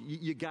wife.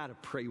 You got to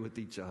pray with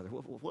each other.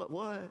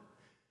 What?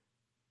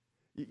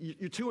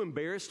 You're too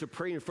embarrassed to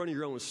pray in front of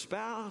your own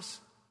spouse.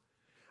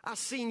 I've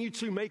seen you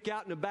two make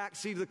out in the back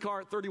seat of the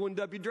car at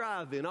 31W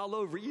Drive-In all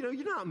over. You're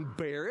not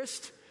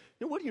embarrassed.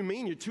 What do you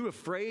mean you're too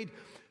afraid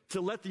to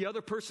let the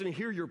other person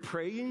hear your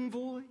praying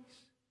voice?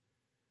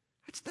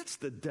 That's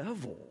the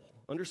devil.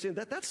 Understand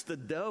that? That's the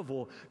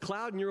devil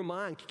clouding your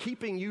mind,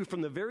 keeping you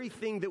from the very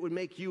thing that would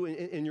make you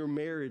and your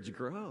marriage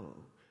grow.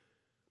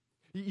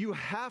 You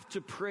have to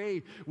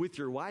pray with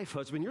your wife,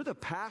 husband. You're the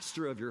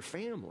pastor of your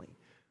family.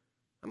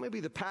 I may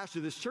be the pastor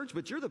of this church,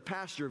 but you're the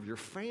pastor of your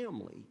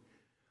family.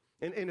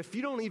 And if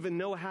you don't even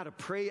know how to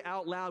pray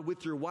out loud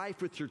with your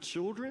wife, with your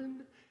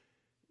children,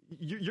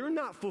 you're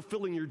not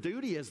fulfilling your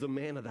duty as the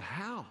man of the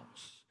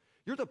house.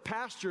 You're the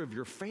pastor of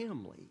your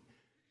family.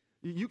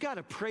 You got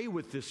to pray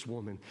with this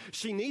woman.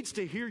 She needs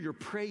to hear your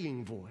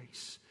praying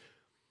voice.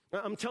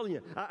 I'm telling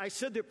you, I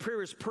said that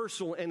prayer is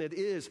personal, and it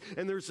is.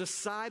 And there's a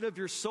side of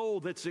your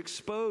soul that's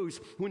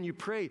exposed when you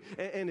pray,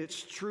 and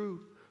it's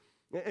true.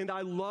 And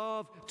I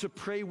love to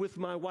pray with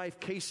my wife,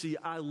 Casey.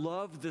 I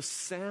love the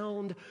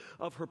sound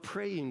of her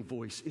praying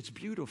voice. It's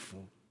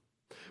beautiful.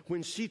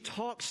 When she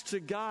talks to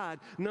God,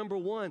 number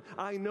one,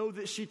 I know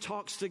that she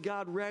talks to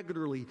God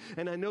regularly,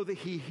 and I know that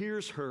He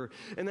hears her,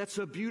 and that's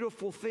a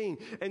beautiful thing.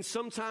 And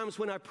sometimes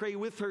when I pray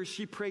with her,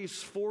 she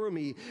prays for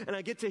me, and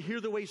I get to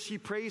hear the way she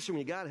prays for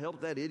me. God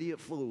help that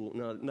idiot fool.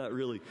 No, not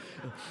really.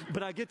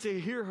 But I get to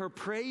hear her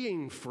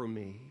praying for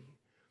me.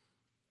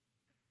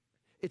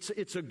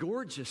 It's a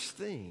gorgeous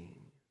thing.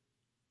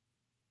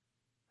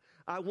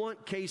 I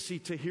want Casey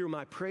to hear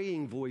my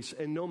praying voice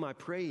and know my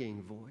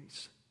praying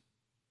voice.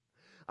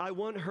 I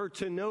want her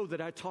to know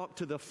that I talk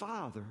to the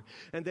Father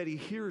and that He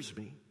hears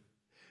me.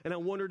 And I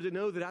want her to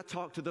know that I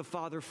talk to the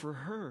Father for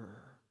her.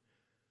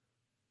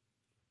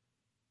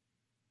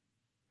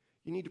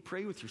 You need to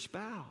pray with your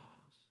spouse.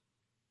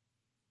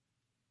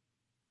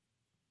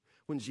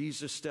 When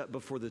Jesus stepped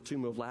before the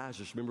tomb of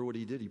Lazarus, remember what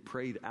He did? He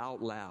prayed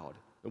out loud.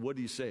 And what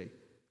did He say?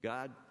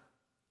 God,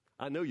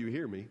 I know you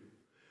hear me.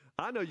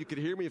 I know you could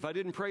hear me if I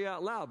didn't pray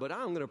out loud, but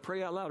I'm going to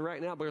pray out loud right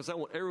now because I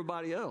want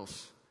everybody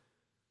else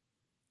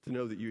to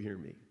know that you hear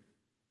me.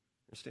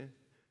 Understand?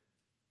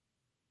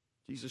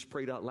 Jesus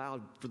prayed out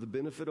loud for the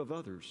benefit of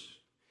others.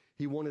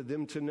 He wanted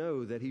them to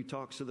know that He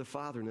talks to the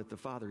Father and that the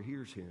Father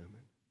hears Him.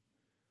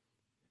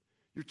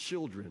 Your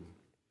children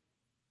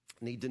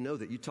need to know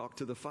that you talk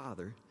to the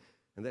Father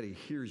and that He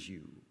hears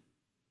you.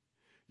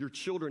 Your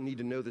children need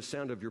to know the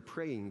sound of your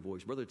praying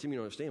voice. Brother Tim, you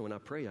don't understand. When I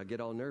pray, I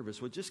get all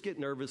nervous. Well, just get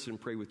nervous and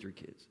pray with your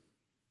kids.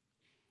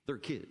 They're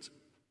kids.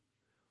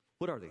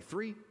 What are they,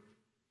 3?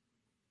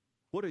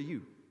 What are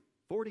you,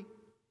 40?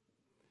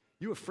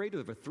 You afraid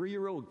of a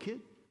 3-year-old kid?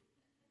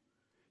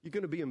 You're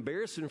going to be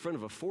embarrassed in front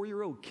of a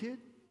 4-year-old kid?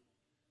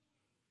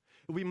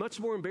 It would be much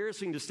more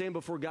embarrassing to stand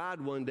before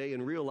God one day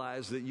and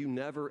realize that you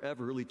never,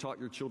 ever really taught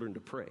your children to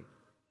pray.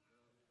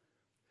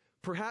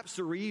 Perhaps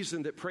the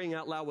reason that praying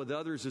out loud with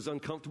others is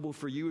uncomfortable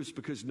for you is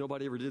because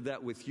nobody ever did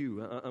that with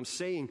you. I'm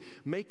saying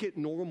make it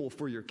normal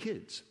for your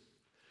kids.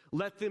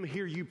 Let them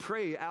hear you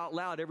pray out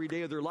loud every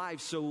day of their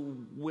lives so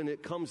when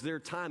it comes their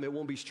time, it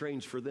won't be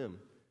strange for them.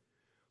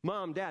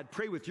 Mom, Dad,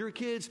 pray with your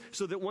kids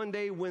so that one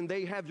day when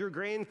they have your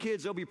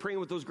grandkids, they'll be praying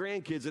with those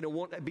grandkids and it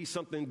won't be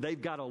something they've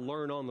got to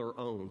learn on their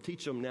own.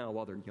 Teach them now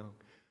while they're young.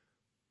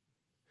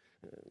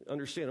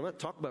 Understand, I'm not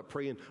talking about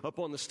praying up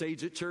on the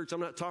stage at church. I'm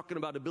not talking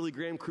about a Billy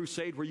Graham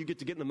crusade where you get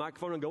to get in the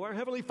microphone and go, "Our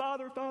Heavenly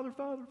Father, Father,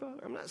 Father, Father."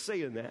 I'm not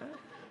saying that.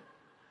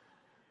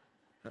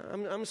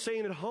 I'm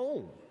saying at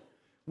home,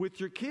 with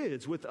your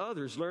kids, with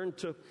others, learn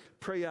to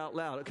pray out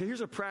loud. Okay,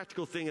 here's a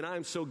practical thing, and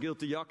I'm so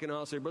guilty. Y'all can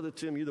all say, "Brother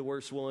Tim, you're the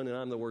worst one, and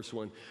I'm the worst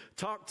one."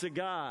 Talk to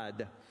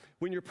God.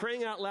 When you're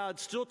praying out loud,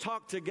 still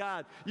talk to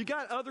God. You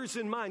got others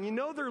in mind. You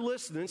know they're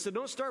listening, so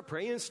don't start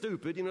praying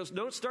stupid.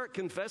 Don't start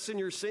confessing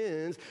your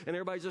sins, and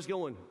everybody's just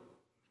going.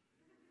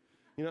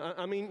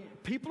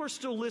 People are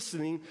still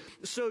listening,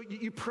 so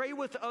you pray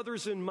with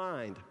others in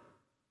mind.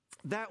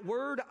 That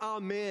word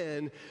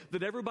amen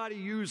that everybody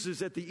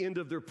uses at the end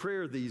of their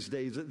prayer these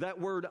days, that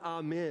word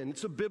amen,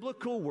 it's a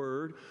biblical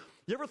word.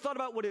 You ever thought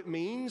about what it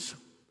means?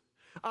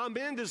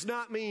 Amen does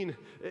not mean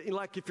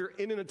like if you're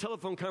in a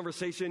telephone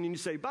conversation and you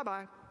say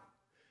bye-bye.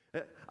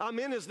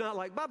 Amen is not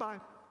like bye-bye.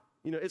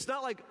 It's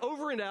not like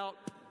over and out,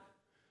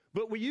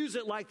 but we use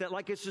it like that,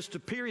 like it's just a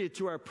period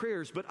to our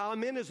prayers. But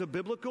amen is a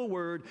biblical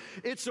word.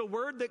 It's a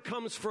word that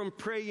comes from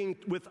praying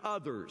with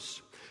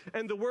others.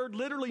 And the word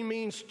literally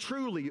means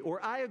truly,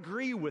 or I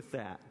agree with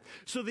that.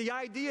 So the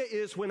idea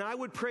is when I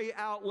would pray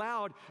out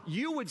loud,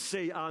 you would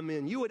say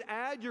amen. You would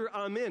add your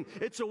amen.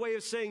 It's a way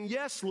of saying,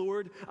 "Yes,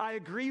 Lord, I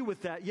agree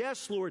with that.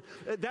 Yes, Lord."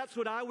 That's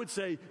what I would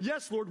say.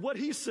 "Yes, Lord, what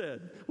he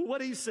said."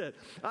 What he said.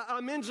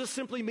 Amen just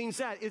simply means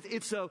that.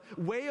 It's a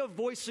way of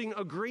voicing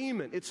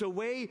agreement. It's a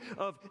way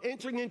of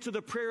entering into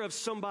the prayer of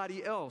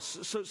somebody else.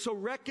 So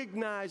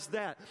recognize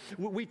that.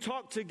 We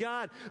talk to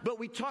God, but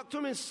we talk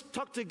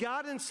to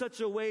God in such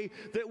a way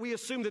that we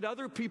assume that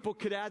other people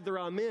could add their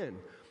amen.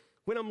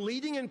 When I'm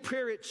leading in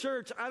prayer at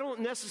church, I don't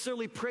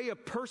necessarily pray a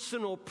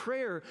personal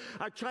prayer.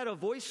 I try to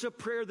voice a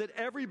prayer that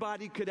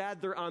everybody could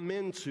add their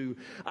amen to.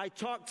 I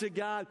talk to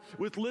God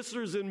with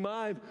listeners in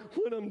mind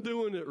when I'm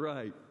doing it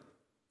right.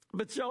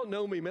 But y'all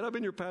know me, man. I've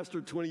been your pastor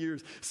 20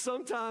 years.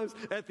 Sometimes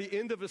at the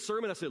end of a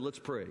sermon, I say, "Let's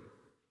pray."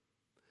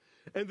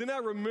 And then I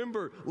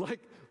remember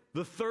like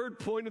the third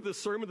point of the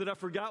sermon that I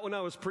forgot when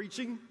I was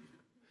preaching.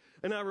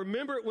 And I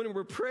remember it when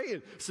we're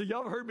praying. So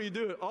y'all heard me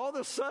do it. All of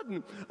a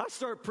sudden, I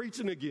start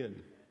preaching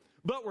again.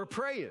 But we're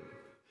praying.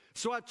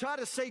 So I try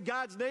to say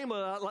God's name.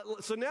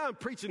 So now I'm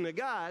preaching to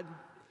God.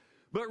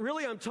 But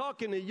really, I'm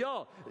talking to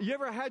y'all. You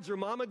ever had your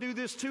mama do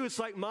this too? It's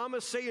like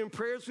mama saying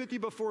prayers with you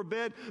before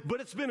bed, but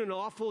it's been an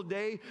awful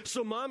day.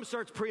 So mom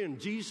starts praying,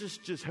 "Jesus,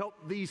 just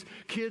help these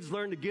kids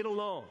learn to get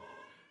along.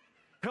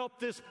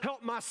 Help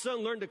my son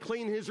learn to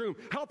clean his room.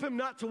 Help him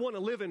not to want to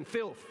live in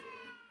filth."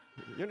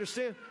 You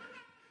understand?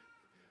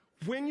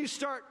 When you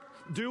start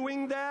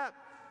doing that,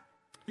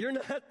 you're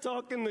not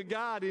talking to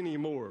God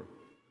anymore.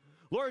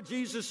 "Lord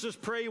Jesus,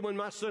 just pray when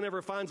my son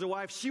ever finds a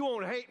wife, she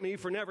won't hate me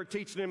for never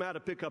teaching him how to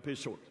pick up his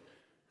shorts."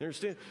 You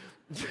understand?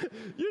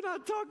 You're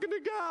not talking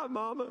to God,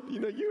 mama.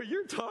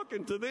 You're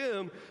talking to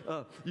them.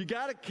 You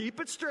got to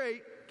keep it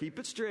straight. Keep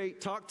it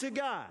straight. Talk to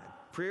God.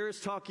 Prayer is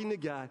talking to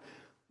God,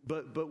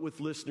 but with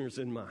listeners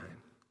in mind.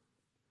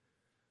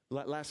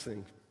 Last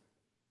thing,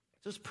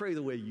 just pray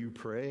the way you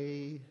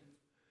pray.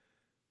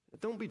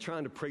 Don't be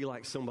trying to pray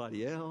like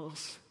somebody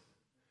else.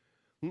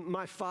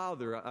 My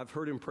father, I've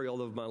heard him pray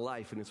all of my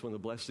life, and it's one of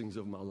the blessings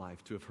of my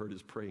life to have heard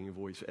his praying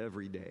voice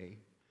every day.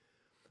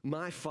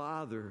 My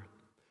father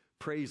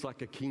prays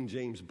like a King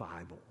James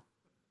Bible.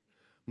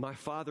 My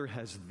father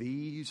has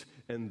these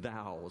and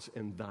thous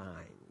and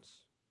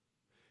thines.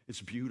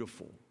 It's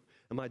beautiful.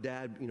 And my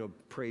dad,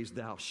 prays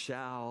 "thou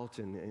shalt"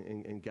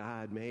 and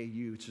 "God may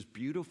you." It's this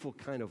beautiful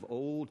kind of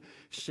old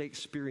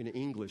Shakespearean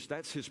English.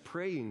 That's his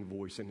praying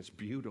voice, and it's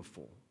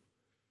beautiful.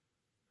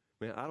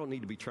 Man, I don't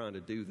need to be trying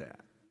to do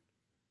that.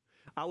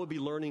 I would be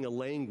learning a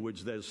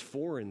language that is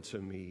foreign to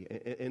me,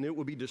 and it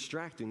would be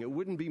distracting. It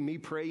wouldn't be me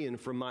praying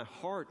from my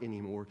heart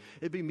anymore.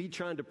 It'd be me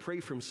trying to pray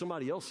from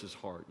somebody else's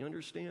heart. You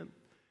understand?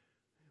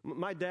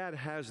 My dad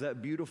has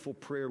that beautiful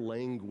prayer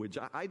language.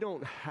 I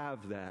don't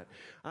have that.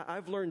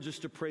 I've learned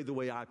just to pray the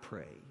way I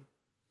pray.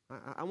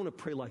 I want to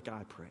pray like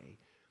I pray.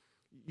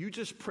 You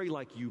just pray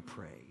like you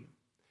pray.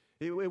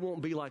 It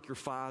won't be like your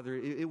father.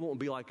 It won't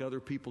be like other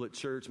people at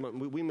church.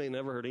 We may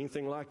never heard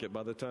anything like it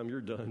by the time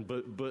you're done.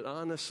 But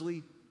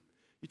honestly,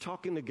 you're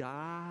talking to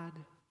God,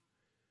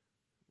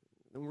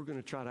 and we're going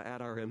to try to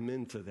add our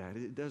amen to that.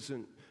 It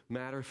doesn't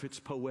matter if it's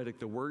poetic.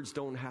 The words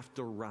don't have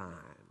to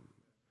rhyme.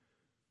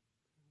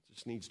 It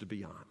just needs to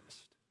be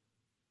honest.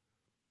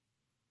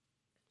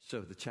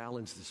 So the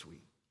challenge this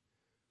week,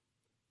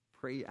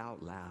 pray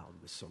out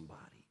loud with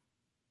somebody.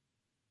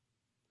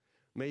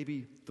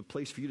 Maybe the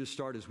place for you to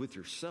start is with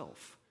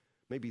yourself.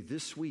 Maybe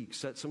this week,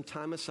 set some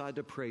time aside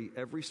to pray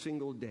every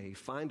single day.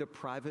 Find a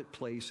private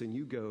place and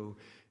you go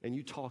and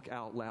you talk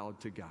out loud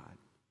to God.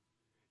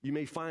 You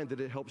may find that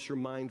it helps your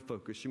mind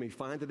focus. You may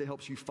find that it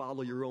helps you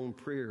follow your own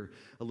prayer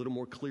a little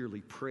more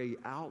clearly. Pray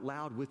out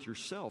loud with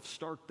yourself.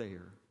 Start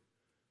there.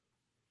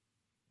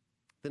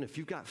 Then if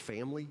you've got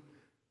family,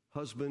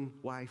 husband,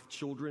 wife,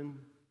 children,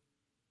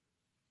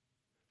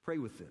 pray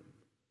with them.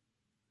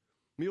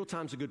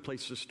 Mealtime's a good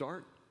place to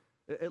start.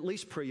 At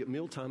least pray at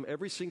mealtime.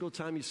 Every single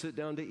time you sit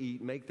down to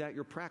eat, make that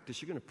your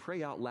practice. You're going to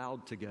pray out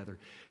loud together.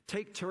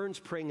 Take turns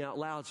praying out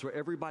loud so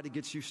everybody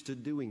gets used to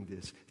doing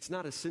this. It's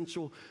not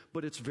essential,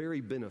 but it's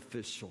very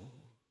beneficial.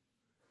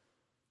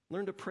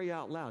 Learn to pray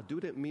out loud. Do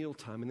it at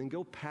mealtime, and then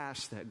go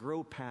past that.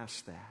 Grow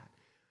past that.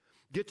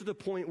 Get to the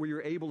point where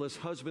you're able as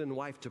husband and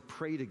wife to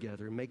pray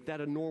together and make that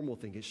a normal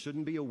thing. It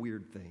shouldn't be a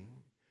weird thing.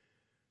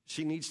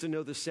 She needs to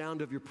know the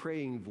sound of your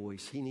praying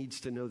voice. He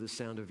needs to know the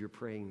sound of your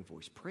praying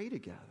voice. Pray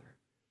together.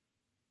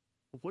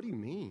 Well, what do you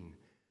mean?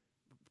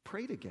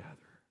 Pray together.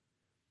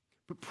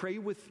 But pray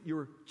with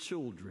your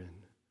children.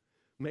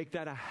 Make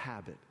that a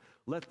habit.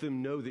 Let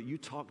them know that you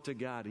talk to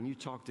God and you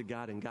talk to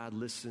God and God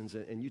listens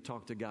and you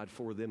talk to God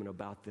for them and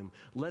about them.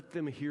 Let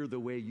them hear the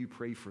way you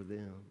pray for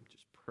them.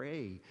 Just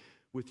pray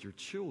with your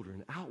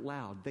children out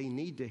loud. They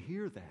need to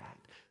hear that.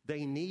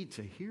 They need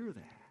to hear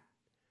that.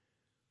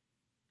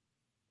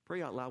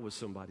 Pray out loud with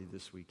somebody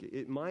this week.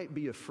 It might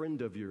be a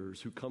friend of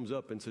yours who comes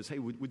up and says, hey,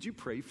 would you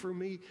pray for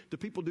me? Do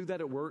people do that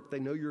at work? They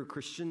know you're a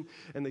Christian,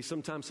 and they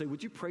sometimes say,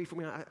 would you pray for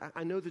me?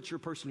 I know that you're a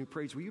person who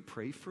prays. Will you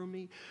pray for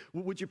me?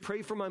 Would you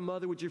pray for my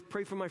mother? Would you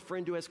pray for my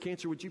friend who has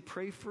cancer? Would you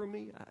pray for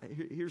me?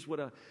 Here's what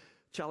I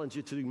challenge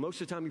you to do. Most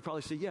of the time, you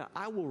probably say, yeah,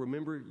 I will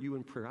remember you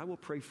in prayer. I will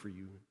pray for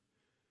you.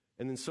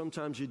 And then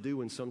sometimes you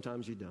do, and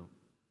sometimes you don't.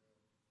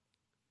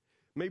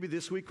 Maybe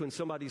this week when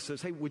somebody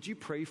says, hey, would you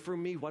pray for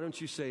me? Why don't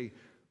you say,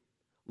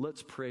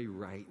 let's pray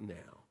right now.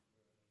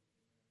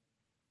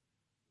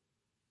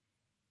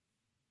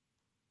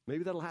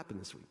 Maybe that'll happen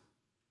this week.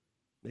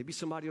 Maybe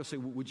somebody will say,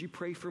 would you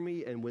pray for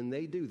me? And when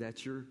they do,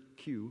 that's your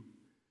cue.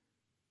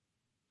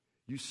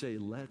 You say,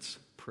 let's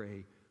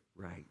pray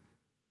right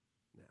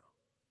now.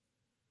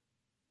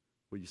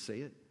 Will you say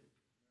it?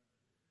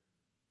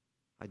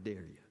 I dare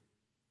you.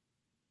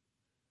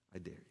 I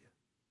dare you.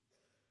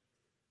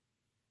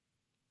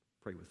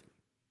 Pray with me.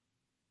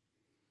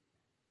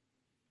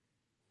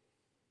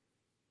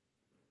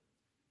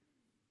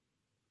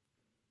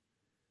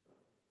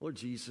 Lord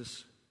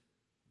Jesus,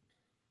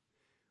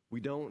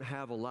 we don't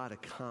have a lot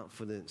of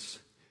confidence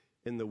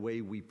in the way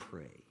we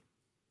pray.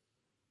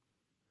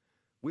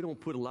 We don't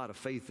put a lot of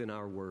faith in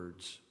our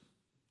words.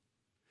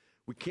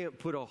 We can't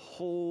put a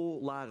whole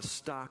lot of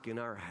stock in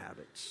our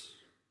habits.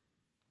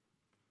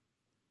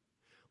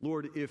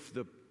 Lord, if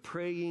the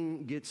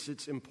praying gets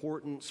its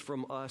importance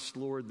from us,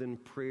 Lord, then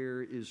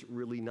prayer is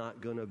really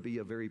not going to be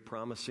a very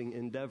promising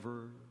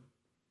endeavor.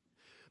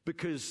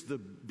 Because the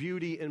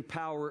beauty and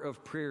power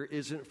of prayer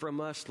isn't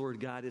from us, Lord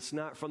God. It's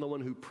not from the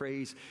one who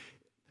prays.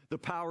 The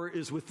power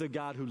is with the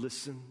God who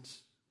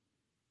listens.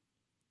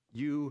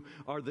 You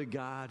are the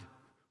God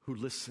who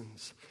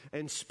listens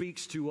and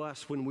speaks to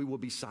us when we will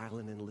be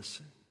silent and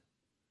listen.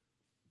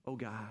 Oh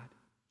God,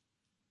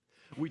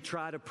 we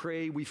try to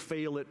pray, we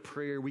fail at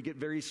prayer, we get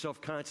very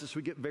self-conscious,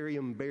 we get very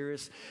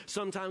embarrassed.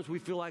 Sometimes we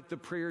feel like the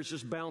prayers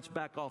just bounce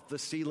back off the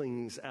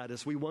ceilings at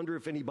us. We wonder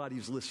if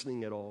anybody's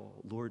listening at all.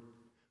 Lord,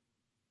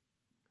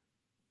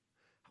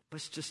 help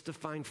us just to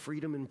find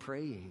freedom in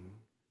praying.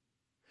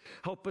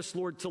 Help us,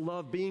 Lord, to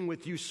love being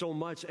with you so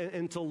much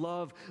and to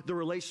love the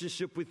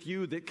relationship with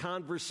you, that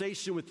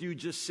conversation with you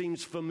just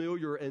seems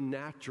familiar and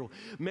natural.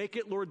 Make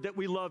it, Lord, that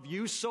we love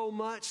you so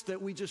much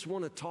that we just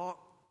want to talk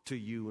to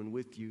you and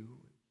with you.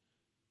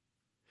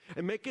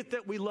 And make it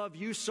that we love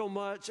you so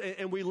much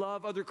and we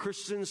love other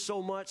Christians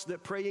so much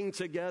that praying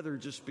together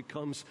just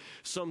becomes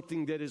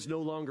something that is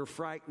no longer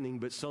frightening,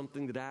 but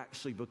something that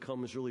actually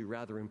becomes really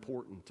rather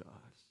important to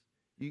us.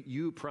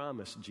 You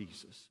promised,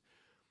 Jesus,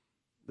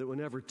 that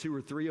whenever 2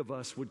 or 3 of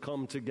us would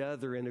come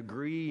together and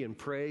agree and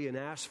pray and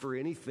ask for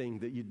anything,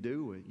 that you'd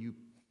do it. You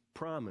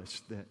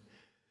promised that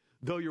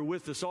though you're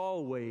with us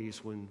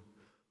always, when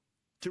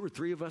 2 or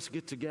 3 of us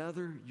get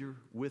together, you're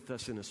with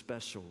us in a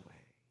special way.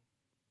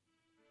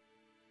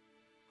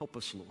 Help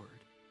us, Lord.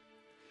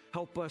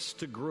 Help us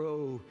to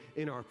grow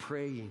in our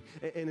praying.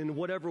 And in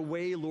whatever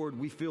way, Lord,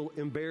 we feel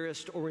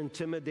embarrassed or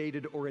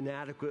intimidated or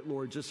inadequate,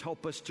 Lord, just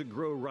help us to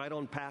grow right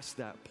on past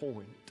that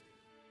point.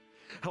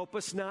 Help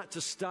us not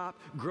to stop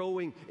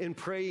growing in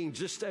praying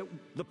just at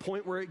the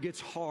point where it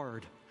gets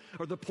hard,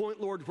 or the point,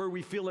 Lord, where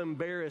we feel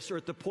embarrassed, or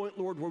at the point,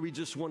 Lord, where we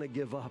just want to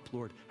give up,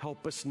 Lord.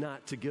 Help us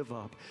not to give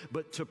up,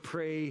 but to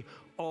pray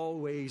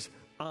always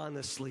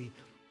honestly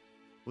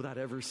without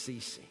ever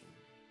ceasing.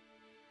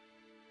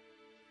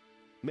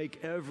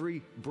 Make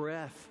every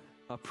breath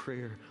a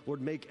prayer.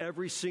 Lord, make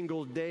every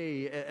single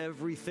day,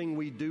 everything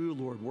we do,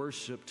 Lord,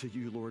 worship to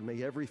you, Lord.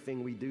 May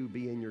everything we do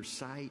be in your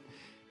sight,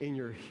 in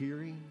your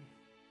hearing.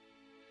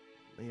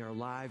 May our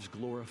lives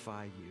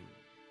glorify you.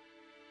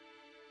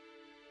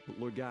 But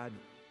Lord God,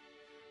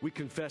 we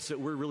confess that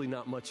we're really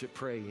not much at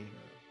praying,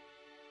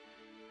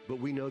 but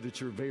we know that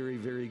you're very,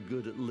 very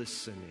good at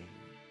listening.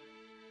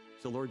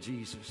 So Lord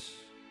Jesus,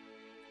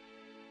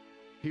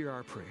 hear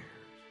our prayers.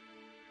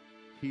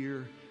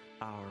 Hear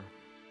our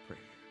prayer.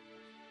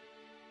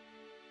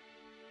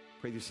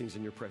 Pray these things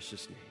in your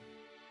precious name.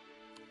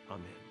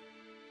 Amen.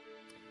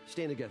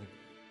 Stand together.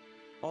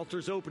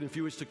 Altar's open if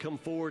you wish to come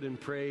forward and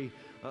pray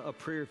a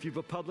prayer. If you have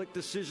a public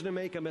decision to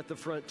make, I'm at the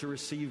front to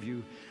receive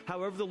you.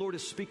 However the Lord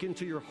is speaking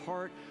to your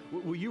heart,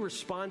 will you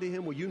respond to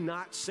Him? Will you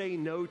not say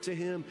no to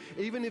Him?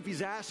 Even if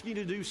He's asking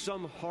you to do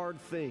some hard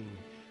thing,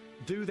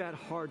 do that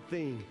hard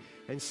thing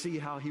and see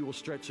how He will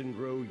stretch and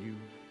grow you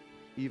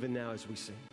even now as we sing.